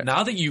 But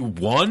now that you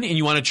won and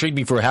you want to trade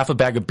me for a half a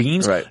bag of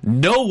beans,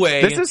 no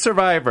way. This is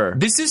Survivor.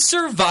 This is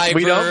Survivor.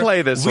 We don't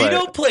play this way. We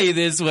don't play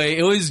this way.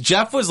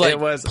 Jeff was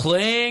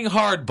playing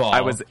hardball.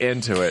 I was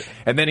into it.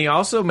 And then he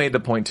also made the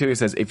point too. He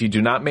says, if you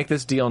do not make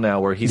this deal now,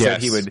 where he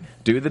said he would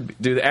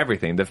do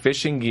everything. The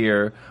fishing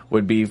gear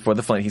would be for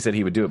the flint. He said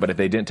he would do it. But if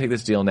they didn't take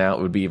this deal now,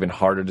 it would be even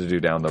harder to do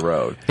down the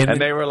road. And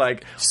they were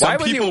like, some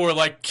people were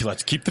like,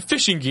 let's keep the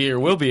fishing gear.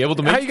 We'll be able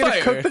to make How are you going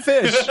to cook the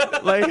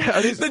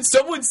fish? Then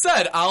someone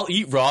said, I'll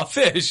eat raw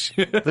fish.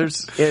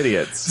 There's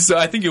idiots. So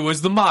I think it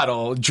was the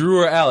model,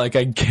 Drew or Alec.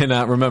 I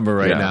cannot remember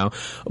right now.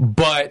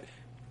 But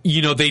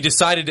they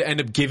decided to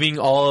end up giving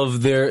all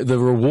of the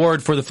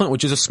reward for the flint,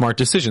 which is a smart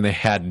decision. They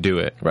had to do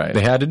it. Right.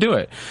 They had to do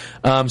it.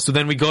 So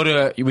then we go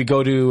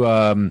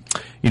to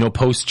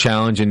post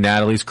challenge, and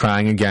Natalie's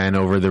crying again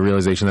over the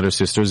realization that her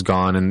sister's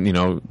gone, and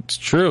it's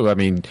true. I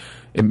mean,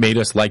 it made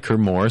us like her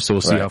more, so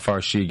we'll see how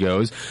far she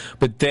goes.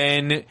 But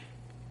then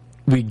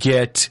we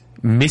get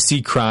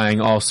Missy crying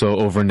also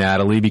over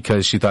Natalie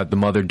because she thought the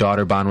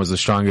mother-daughter bond was the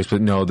strongest,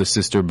 but no, the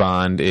sister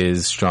bond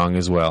is strong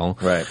as well.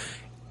 Right.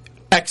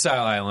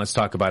 Exile Island, let's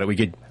talk about it. We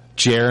get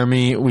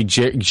Jeremy.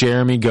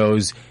 Jeremy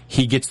goes,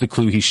 he gets the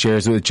clue, he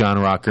shares it with John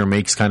Rocker,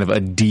 makes kind of a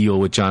deal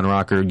with John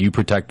Rocker. You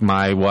protect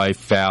my wife,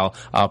 Val,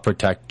 I'll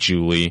protect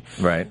Julie.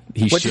 Right.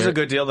 Which is a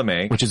good deal to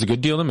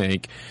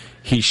make.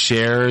 He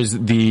shares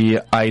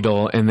the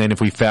idol, and then if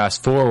we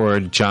fast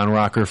forward, John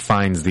Rocker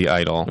finds the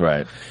idol.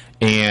 Right.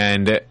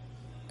 And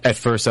at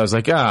first I was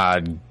like,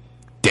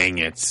 dang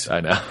it.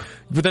 I know.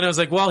 But then I was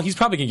like, well, he's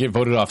probably going to get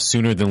voted off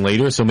sooner than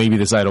later, so maybe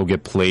this idol will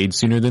get played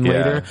sooner than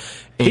later.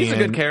 He's a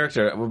good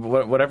character.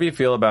 Whatever you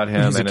feel about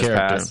him and his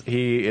past,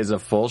 he is a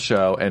full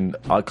show, and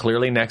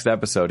clearly next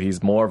episode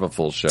he's more of a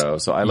full show.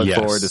 So I look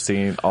forward to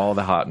seeing all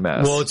the hot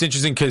mess. Well, it's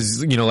interesting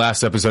because,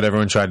 last episode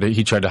everyone tried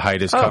to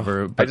hide his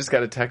cover. I just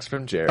got a text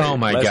from Jerry. Oh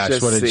my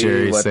gosh, what did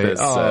Jerry say?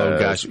 Oh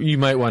gosh, you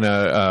might want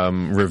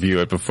to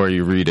review it before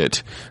you read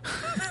it.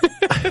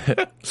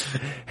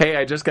 Hey,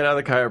 I just got out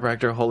of the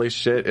chiropractor. Holy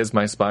shit, is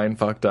my spine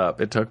fucked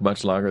up? It took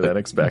much longer than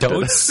expected.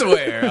 Don't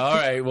swear. All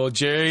right. Well,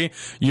 Jerry,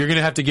 you're going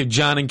to have to give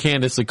John and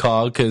Candace a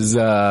call because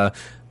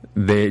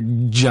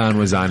John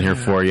was on here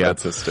for you.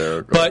 That's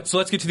hysterical. But so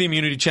let's get to the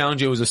immunity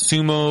challenge. It was a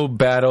sumo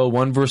battle,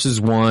 1 versus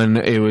 1.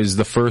 It was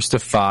the first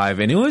of 5,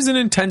 and it was an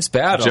intense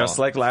battle. Just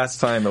like last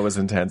time, it was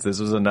intense. This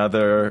was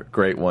another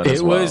great one.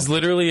 It was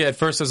literally at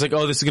first I was like,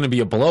 "Oh, this is going to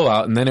be a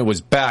blowout," and then it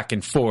was back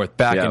and forth,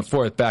 back and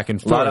forth, back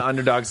and forth. A lot of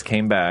underdogs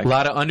came back. A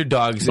lot of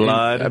underdogs.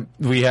 Blood. And,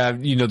 we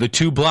have the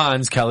 2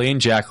 blondes, Kelly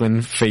and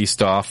Jacqueline,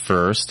 faced off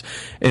first,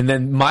 and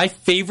then my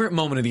favorite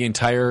moment of the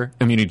entire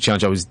immunity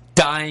challenge, I was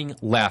dying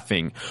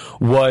laughing,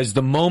 was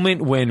the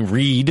moment when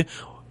Reed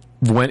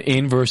went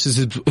in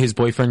versus his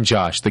boyfriend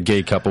Josh, the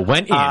gay couple,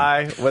 went in.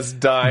 I was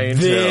dying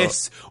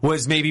This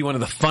was maybe one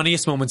of the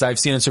funniest moments I've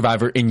seen on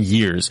Survivor in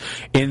years.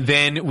 And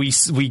then we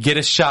get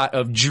a shot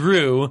of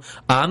Drew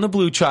on the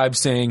Blue Tribe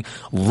saying,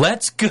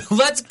 let's go,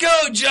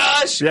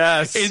 Josh!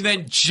 Yes. And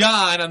then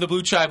John on the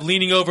Blue Tribe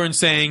leaning over and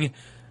saying,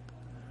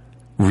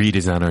 Reed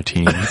is on our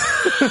team.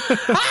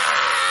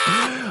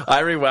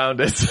 I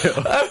rewound it too.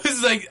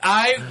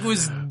 I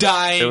was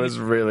dying. It was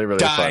really, really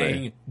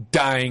funny.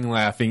 Dying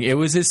laughing. It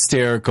was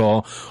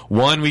hysterical.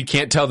 1, we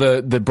can't tell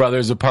the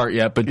brothers apart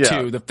yet, but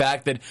 2, the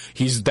fact that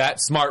he's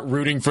that smart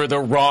rooting for the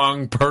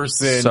wrong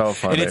person. So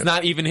funny. And it's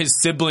not even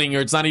his sibling, or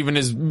it's not even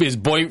his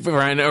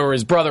boyfriend or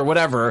his brother,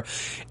 whatever.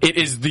 It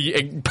is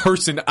the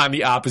person on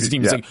the opposite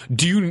team. He's like,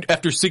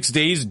 after 6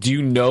 days, do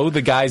you know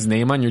the guy's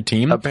name on your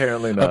team?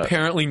 Apparently not.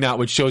 Apparently not,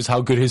 which shows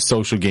how good his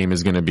social game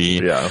is going to be.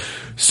 Yeah.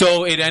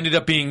 So it ended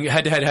up being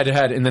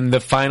head-to-head, and then the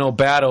final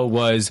battle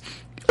was,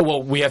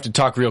 well, we have to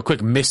talk real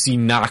quick. Missy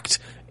knocked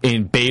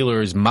in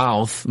Baylor's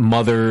mouth,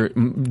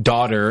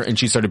 daughter, and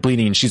she started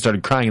bleeding, and she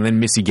started crying, and then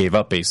Missy gave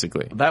up,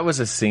 basically. That was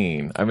a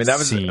scene. I mean, I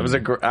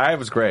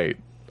was great.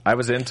 I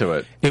was into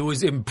it.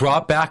 It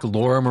brought back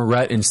Laura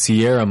Moret and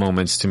Sierra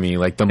moments to me,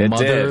 like the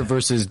mother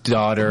versus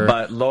daughter.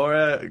 But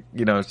Laura,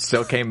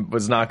 still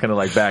was not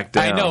going to back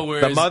down. I know.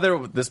 Whereas,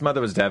 this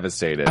mother was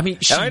devastated. I mean,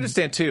 and I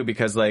understand too,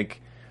 because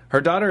her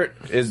daughter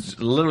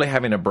is literally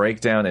having a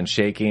breakdown and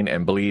shaking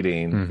and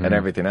bleeding and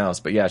everything else.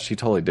 But yeah, she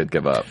totally did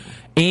give up.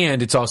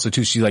 And it's also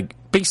too, she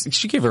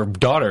gave her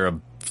daughter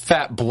a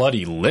fat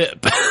bloody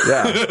lip.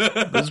 Yeah,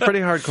 it was pretty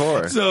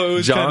hardcore.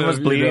 So John was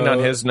bleeding on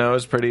his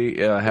nose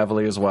pretty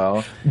heavily as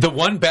well. The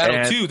one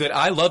battle too that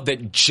I love,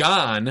 that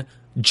John,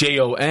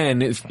 Jon,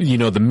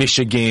 the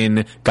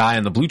Michigan guy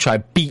on the Blue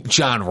Tribe, beat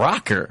John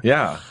Rocker.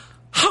 Yeah.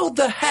 How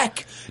the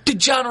heck did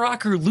John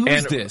Rocker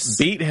lose this?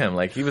 Beat him.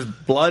 He was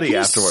bloody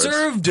afterwards. He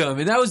served him,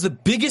 and that was the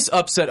biggest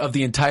upset of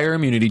the entire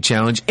immunity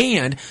challenge.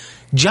 And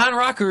John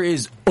Rocker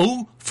is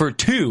 0 for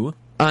 2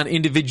 on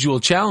individual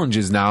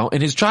challenges now,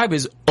 and his tribe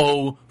is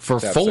 0 for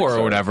 4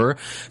 or whatever.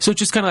 So it's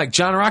just kind of like,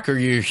 John Rocker,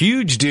 you're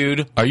huge,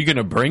 dude. Are you going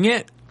to bring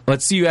it?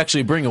 Let's see you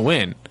actually bring a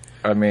win.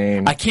 I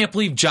mean, I can't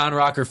believe John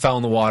Rocker fell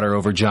in the water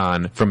over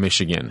John from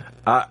Michigan.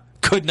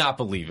 Could not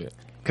believe it.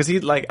 Because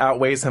he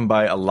outweighs him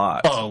by a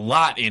lot.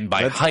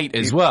 By height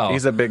as well.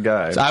 He's a big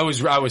guy. So I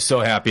was so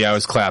happy. I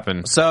was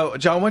clapping. So,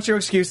 John, what's your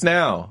excuse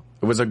now?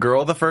 It was a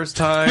girl the first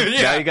time.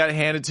 Yeah. Now you got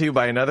handed to you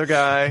by another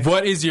guy.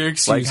 What is your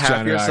excuse, half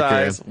John your Rocker?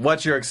 size.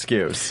 What's your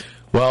excuse?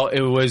 Well, it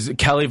was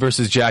Kelly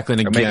versus Jacqueline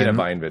again. I'm making a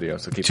Vine video,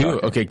 so keep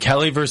talking. Okay,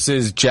 Kelly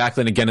versus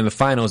Jacqueline again in the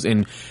finals.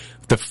 And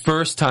the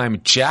first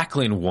time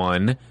Jacqueline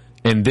won,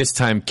 and this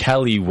time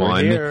Kelly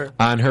won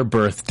on her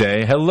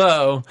birthday.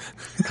 Hello.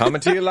 Coming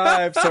to you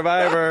live,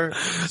 Survivor,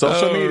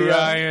 social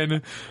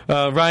media.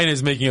 Ryan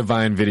is making a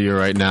Vine video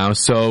right now.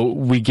 So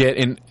we get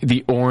in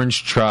the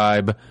Orange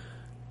Tribe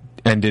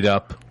ended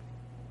up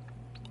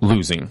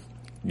losing.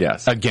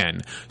 Yes.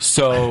 Again.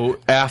 So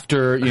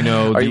after,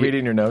 Are you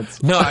reading your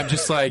notes? No,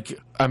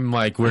 I'm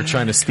like, we're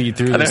trying to speed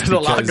through this. There's a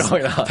lot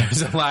going on.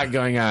 There's a lot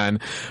going on.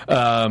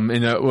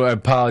 And I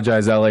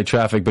apologize, LA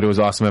traffic, but it was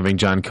awesome having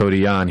John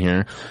Cody on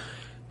here.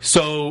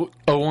 So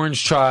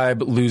Orange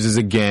Tribe loses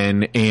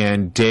again,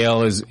 and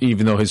Dale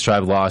even though his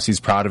tribe lost, he's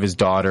proud of his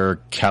daughter,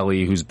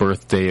 Kelly, whose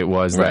birthday it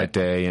was that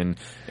day, and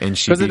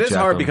she Because it is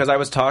hard, because I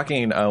was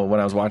talking when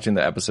I was watching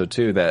the episode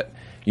too, that,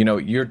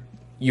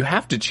 you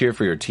have to cheer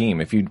for your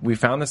team. We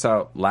found this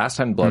out last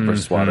time, Blood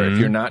versus Water. If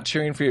you're not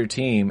cheering for your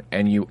team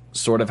and you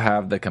sort of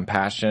have the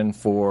compassion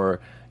for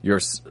your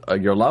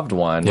loved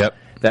one,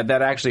 that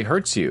actually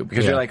hurts you,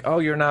 because you're like, oh,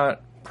 you're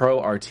not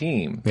pro our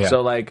team. Yeah.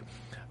 So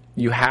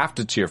you have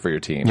to cheer for your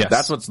team. Yes.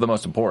 That's what's the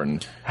most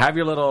important. Have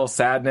your little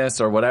sadness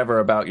or whatever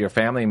about your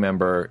family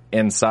member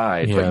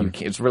inside,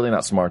 but it's really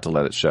not smart to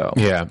let it show.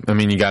 Yeah, I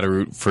mean, you got to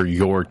root for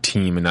your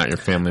team and not your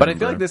family But member. I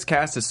feel like this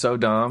cast is so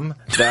dumb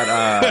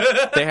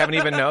that they haven't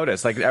even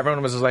noticed. Like,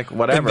 everyone was just like,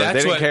 whatever. They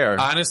didn't care.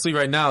 Honestly,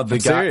 right now, the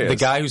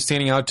guy who's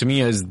standing out to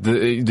me as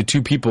the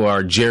two people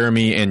are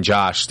Jeremy and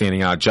Josh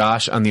standing out.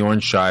 Josh on the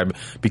Orange Tribe,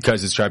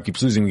 because his tribe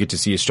keeps losing, we get to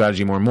see his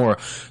strategy more and more.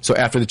 So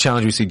after the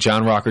challenge, we see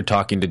John Rocker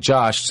talking to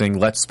Josh, saying,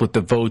 let's split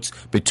the votes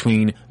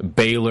between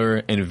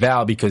Baylor and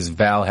Val, because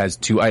Val has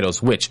 2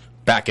 idols, which,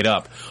 back it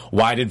up,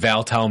 why did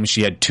Val tell him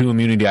she had 2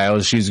 immunity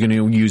idols? She's going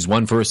to use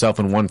one for herself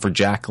and one for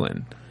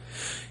Jacqueline.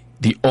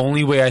 The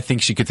only way I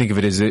think she could think of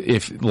it is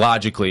if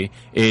logically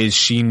is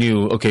she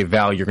knew, okay,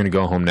 Val, you're going to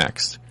go home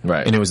next.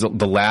 Right. And it was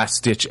the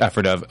last ditch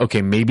effort of,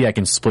 okay, maybe I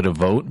can split a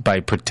vote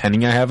by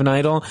pretending I have an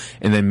idol,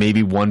 and then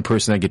maybe one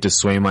person I get to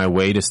sway my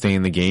way to stay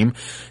in the game.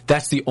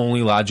 That's the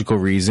only logical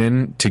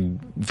reason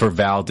for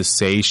Val to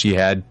say she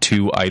had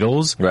 2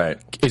 idols. Right.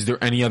 Is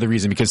there any other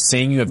reason? Because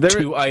saying you have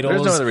 2 idols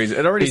there's no other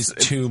reason. is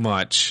too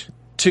much.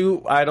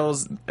 2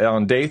 idols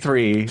on day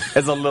 3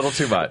 is a little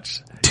too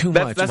much.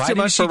 Much. That's Why too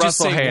much for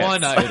Russell just say Hantz.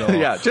 one idol?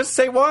 Yeah, just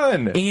say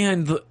one.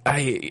 And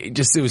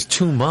it was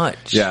too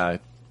much. Yeah,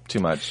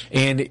 too much.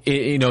 And so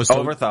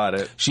overthought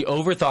it. She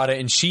overthought it,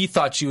 and she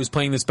thought she was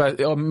playing this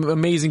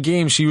amazing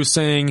game. She was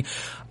saying,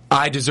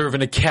 I deserve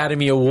an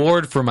Academy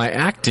Award for my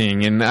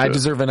acting, and I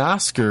deserve an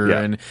Oscar,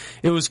 and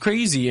it was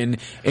crazy.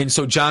 And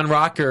so John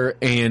Rocker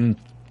and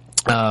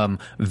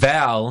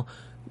Val,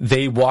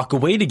 they walk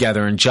away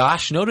together, and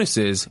Josh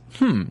notices,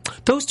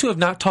 those 2 have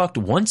not talked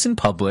once in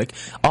public.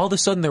 All of a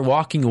sudden, they're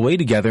walking away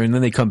together, and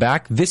then they come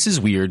back. This is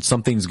weird.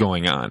 Something's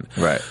going on.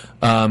 Right.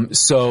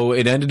 So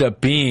it ended up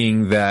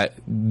being that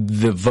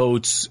the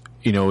votes,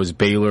 was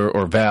Baylor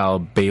or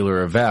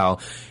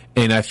Val.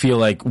 And I feel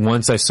like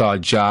once I saw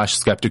Josh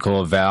skeptical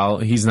of Val,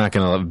 he's not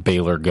going to let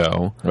Baylor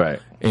go. Right.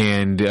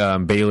 And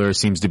Baylor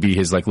seems to be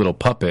his little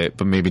puppet,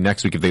 but maybe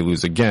next week if they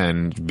lose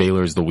again,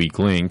 Baylor's the weak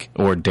link,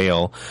 or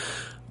Dale.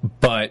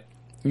 But,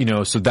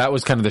 so that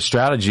was kind of the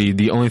strategy.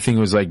 The only thing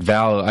was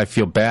Val, I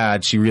feel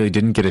bad. She really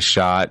didn't get a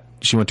shot.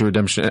 She went to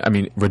Redemption. I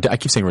mean, I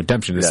keep saying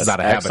Redemption. This is not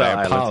a habit.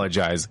 I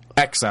apologize.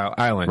 Exile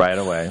Island.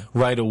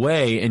 Right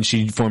away. And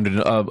she formed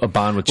a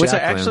bond with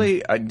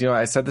Jacqueline. Which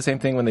I said the same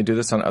thing when they do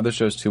this on other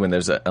shows too, when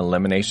there's an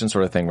elimination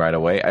sort of thing right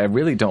away. I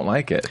really don't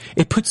like it.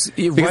 It puts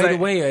it right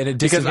away at a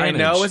disadvantage.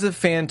 Because I know as a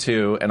fan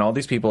too, and all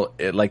these people,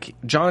 like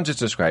John just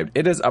described,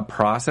 it is a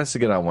process to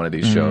get on one of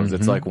these shows.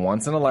 It's like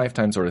once in a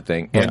lifetime sort of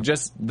thing. Yeah. And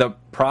just the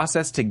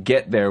process to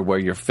get there where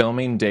you're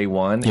filming day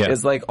 1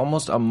 is like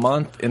almost a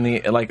month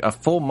a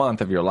full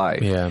month of your life.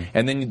 Yeah.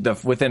 And then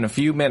within a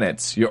few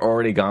minutes, you're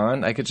already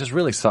gone. Like, it just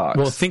really sucks.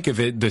 Well, think of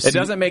it. It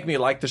doesn't make me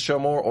like the show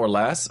more or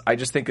less. I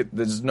just think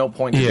there's no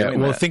point in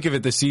doing that. Think of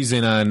it the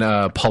season on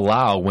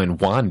Palau when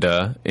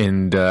Wanda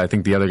and I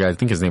think the other guy, I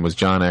think his name was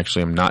John,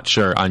 actually. I'm not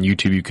sure. On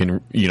YouTube, you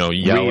can,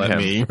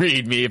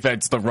 read me if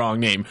that's the wrong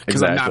name,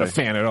 because I'm not a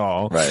fan at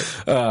all. Right.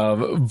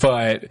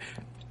 But...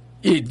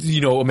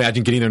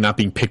 imagine getting there, not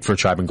being picked for a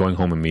tribe, and going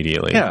home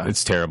immediately. Yeah.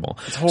 It's terrible.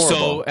 It's horrible.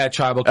 So at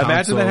Tribal Council...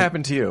 Imagine that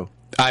happened to you.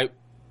 I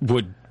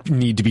would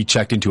need to be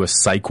checked into a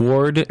psych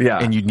ward. Yeah.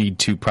 And you'd need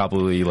to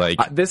probably,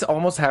 this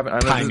almost happened... I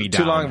don't know, it's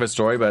too long of a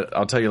story, but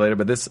I'll tell you later.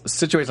 But this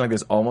situation like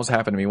this almost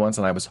happened to me once,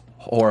 and I was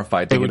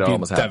horrified to it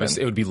almost happened.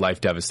 It would be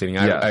life devastating.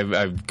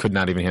 I could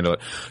not even handle it.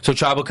 So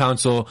Tribal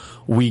Council,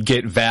 we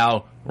get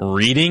Val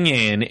reading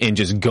in and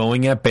just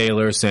going at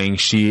Baylor, saying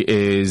she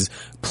is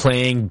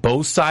playing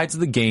both sides of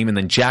the game, and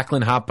then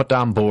Jacqueline hopped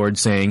on board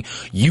saying,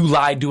 you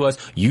lied to us,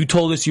 you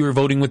told us you were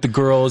voting with the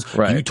girls,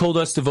 you told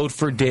us to vote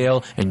for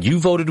Dale, and you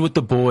voted with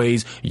the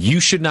boys,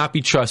 you should not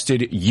be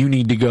trusted, you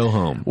need to go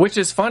home. Which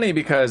is funny,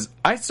 because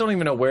I still don't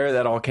even know where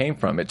that all came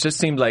from. It just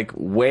seemed like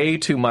way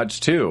too much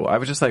too. I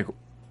was just like,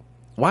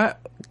 what?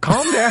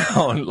 Calm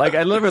down.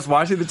 I literally was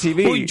watching the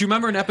TV. Well, do you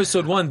remember in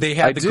episode 1, they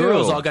had the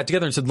girls all got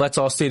together and said, let's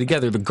all stay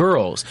together, the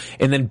girls.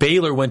 And then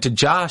Baylor went to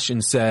Josh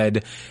and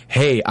said,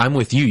 hey, I'm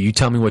with you. You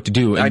tell me what to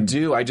do. And, I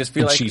do. I just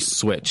feel like she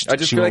switched. I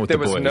just feel like there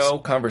was no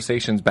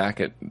conversations back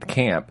at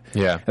camp.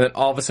 Yeah. And then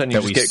all of a sudden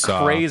you just get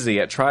crazy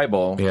at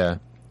Tribal. Yeah.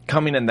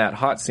 Coming in that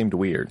hot seemed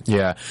weird.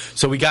 Yeah.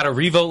 So we got a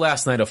revote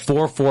last night, a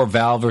 4-4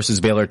 Val versus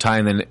Baylor tie,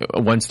 and then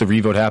once the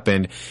revote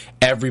happened,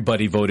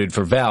 everybody voted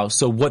for Val.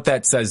 So what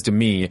that says to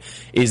me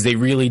is they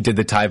really did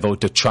the tie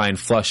vote to try and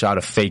flush out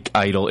a fake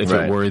idol if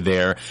it were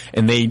there.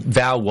 And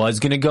Val was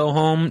going to go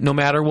home no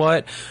matter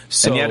what.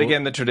 So, and yet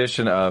again, the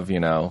tradition of,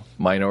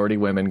 minority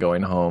women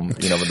going home,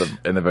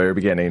 in the very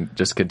beginning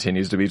just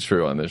continues to be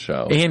true on this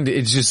show. And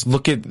it's just,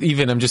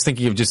 I'm just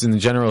thinking of just in the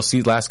general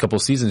last couple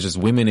of seasons, just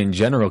women in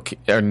general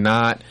are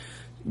not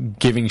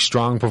giving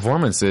strong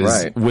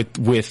performances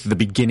with the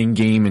beginning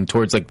game and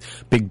towards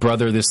Big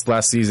Brother this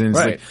last season.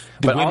 Right.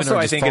 But also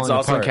I think it's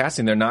also in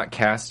casting. They're not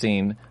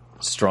casting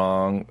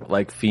strong,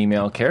 like,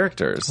 female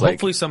characters.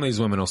 Hopefully some of these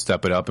women will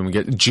step it up, and we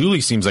get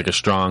Julie seems like a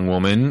strong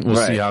woman. We'll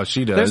see how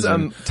she does.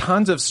 There's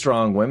tons of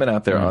strong women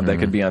out there that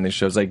could be on these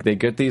shows. Like, they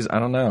get these, I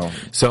don't know.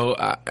 So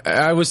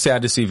I was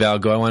sad to see Val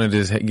go. I wanted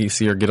to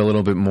see her get a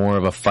little bit more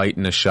of a fight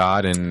and a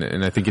shot,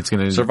 and I think it's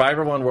going to...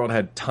 Survivor One World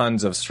had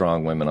tons of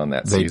strong women on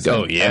that season.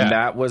 Oh, yeah. And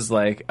that was,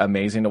 like,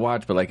 amazing to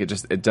watch, but, like,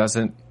 it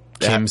doesn't...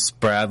 Kim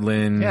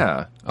Spradlin.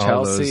 Yeah.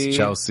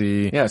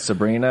 Chelsea. Yeah,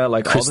 Sabrina.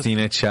 Like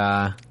Christina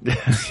Cha.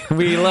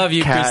 We love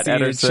you, Kat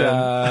Christina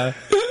Cha.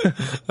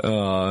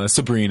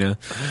 Sabrina.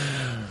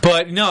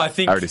 But no, I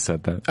think... I already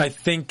said that. I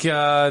think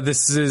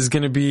this is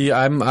going to be...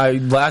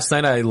 last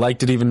night I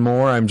liked it even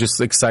more. I'm just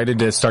excited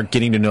to start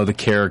getting to know the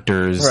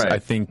characters. Right. I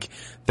think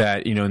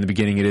that, in the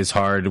beginning it is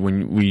hard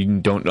when we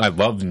don't... I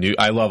love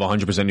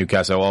 100% new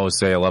cast. I will always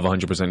say I love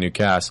 100% new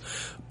cast.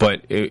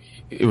 But it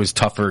was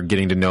tougher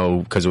getting to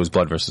know because it was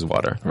blood versus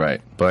water. Right.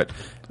 But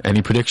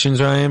any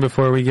predictions, Ryan,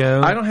 before we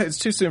go? It's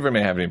too soon for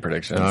me to have any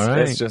predictions. All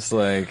right. It's just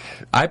like...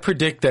 I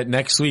predict that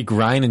next week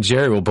Ryan and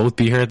Jerry will both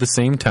be here at the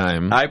same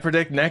time. I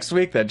predict next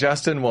week that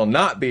Justin will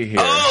not be here.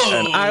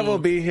 And I will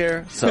be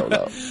here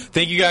solo.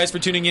 Thank you guys for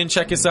tuning in.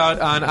 Check us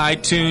out on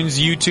iTunes,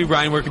 YouTube.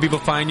 Ryan, where can people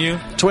find you?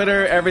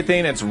 Twitter,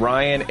 everything. It's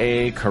Ryan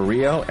A.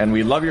 Carrillo. And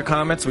we love your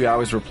comments. We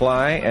always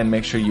reply. And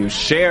make sure you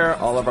share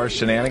all of our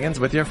shenanigans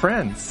with your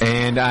friends.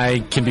 And I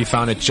can be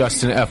found at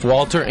Justin F.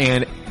 Walter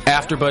and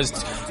AfterBuzz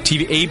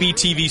TV,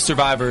 ABTV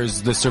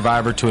Survivors, the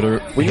Survivor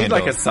Twitter We need handle.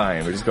 like a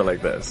sign. We just go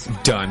like this.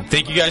 Done.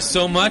 Thank you guys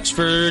so much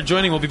for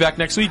joining. We'll be back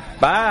next week.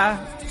 Bye.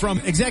 From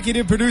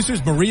executive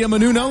producers Maria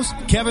Menounos,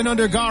 Kevin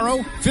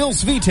Undergaro, Phil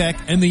Svitek,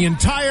 and the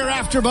entire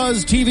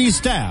AfterBuzz TV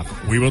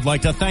staff, we would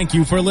like to thank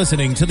you for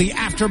listening to the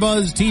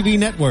AfterBuzz TV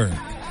network.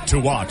 To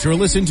watch or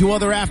listen to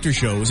other after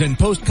shows and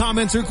post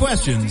comments or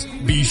questions,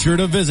 be sure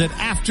to visit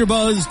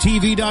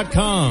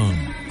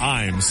AfterBuzzTV.com.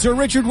 I'm Sir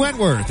Richard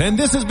Wentworth, and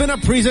this has been a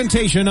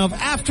presentation of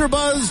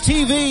AfterBuzz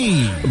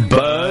TV.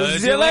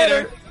 Buzz you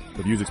later.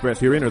 The views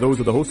expressed herein are those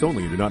of the hosts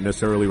only and do not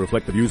necessarily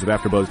reflect the views of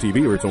AfterBuzz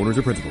TV or its owners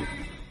or principals.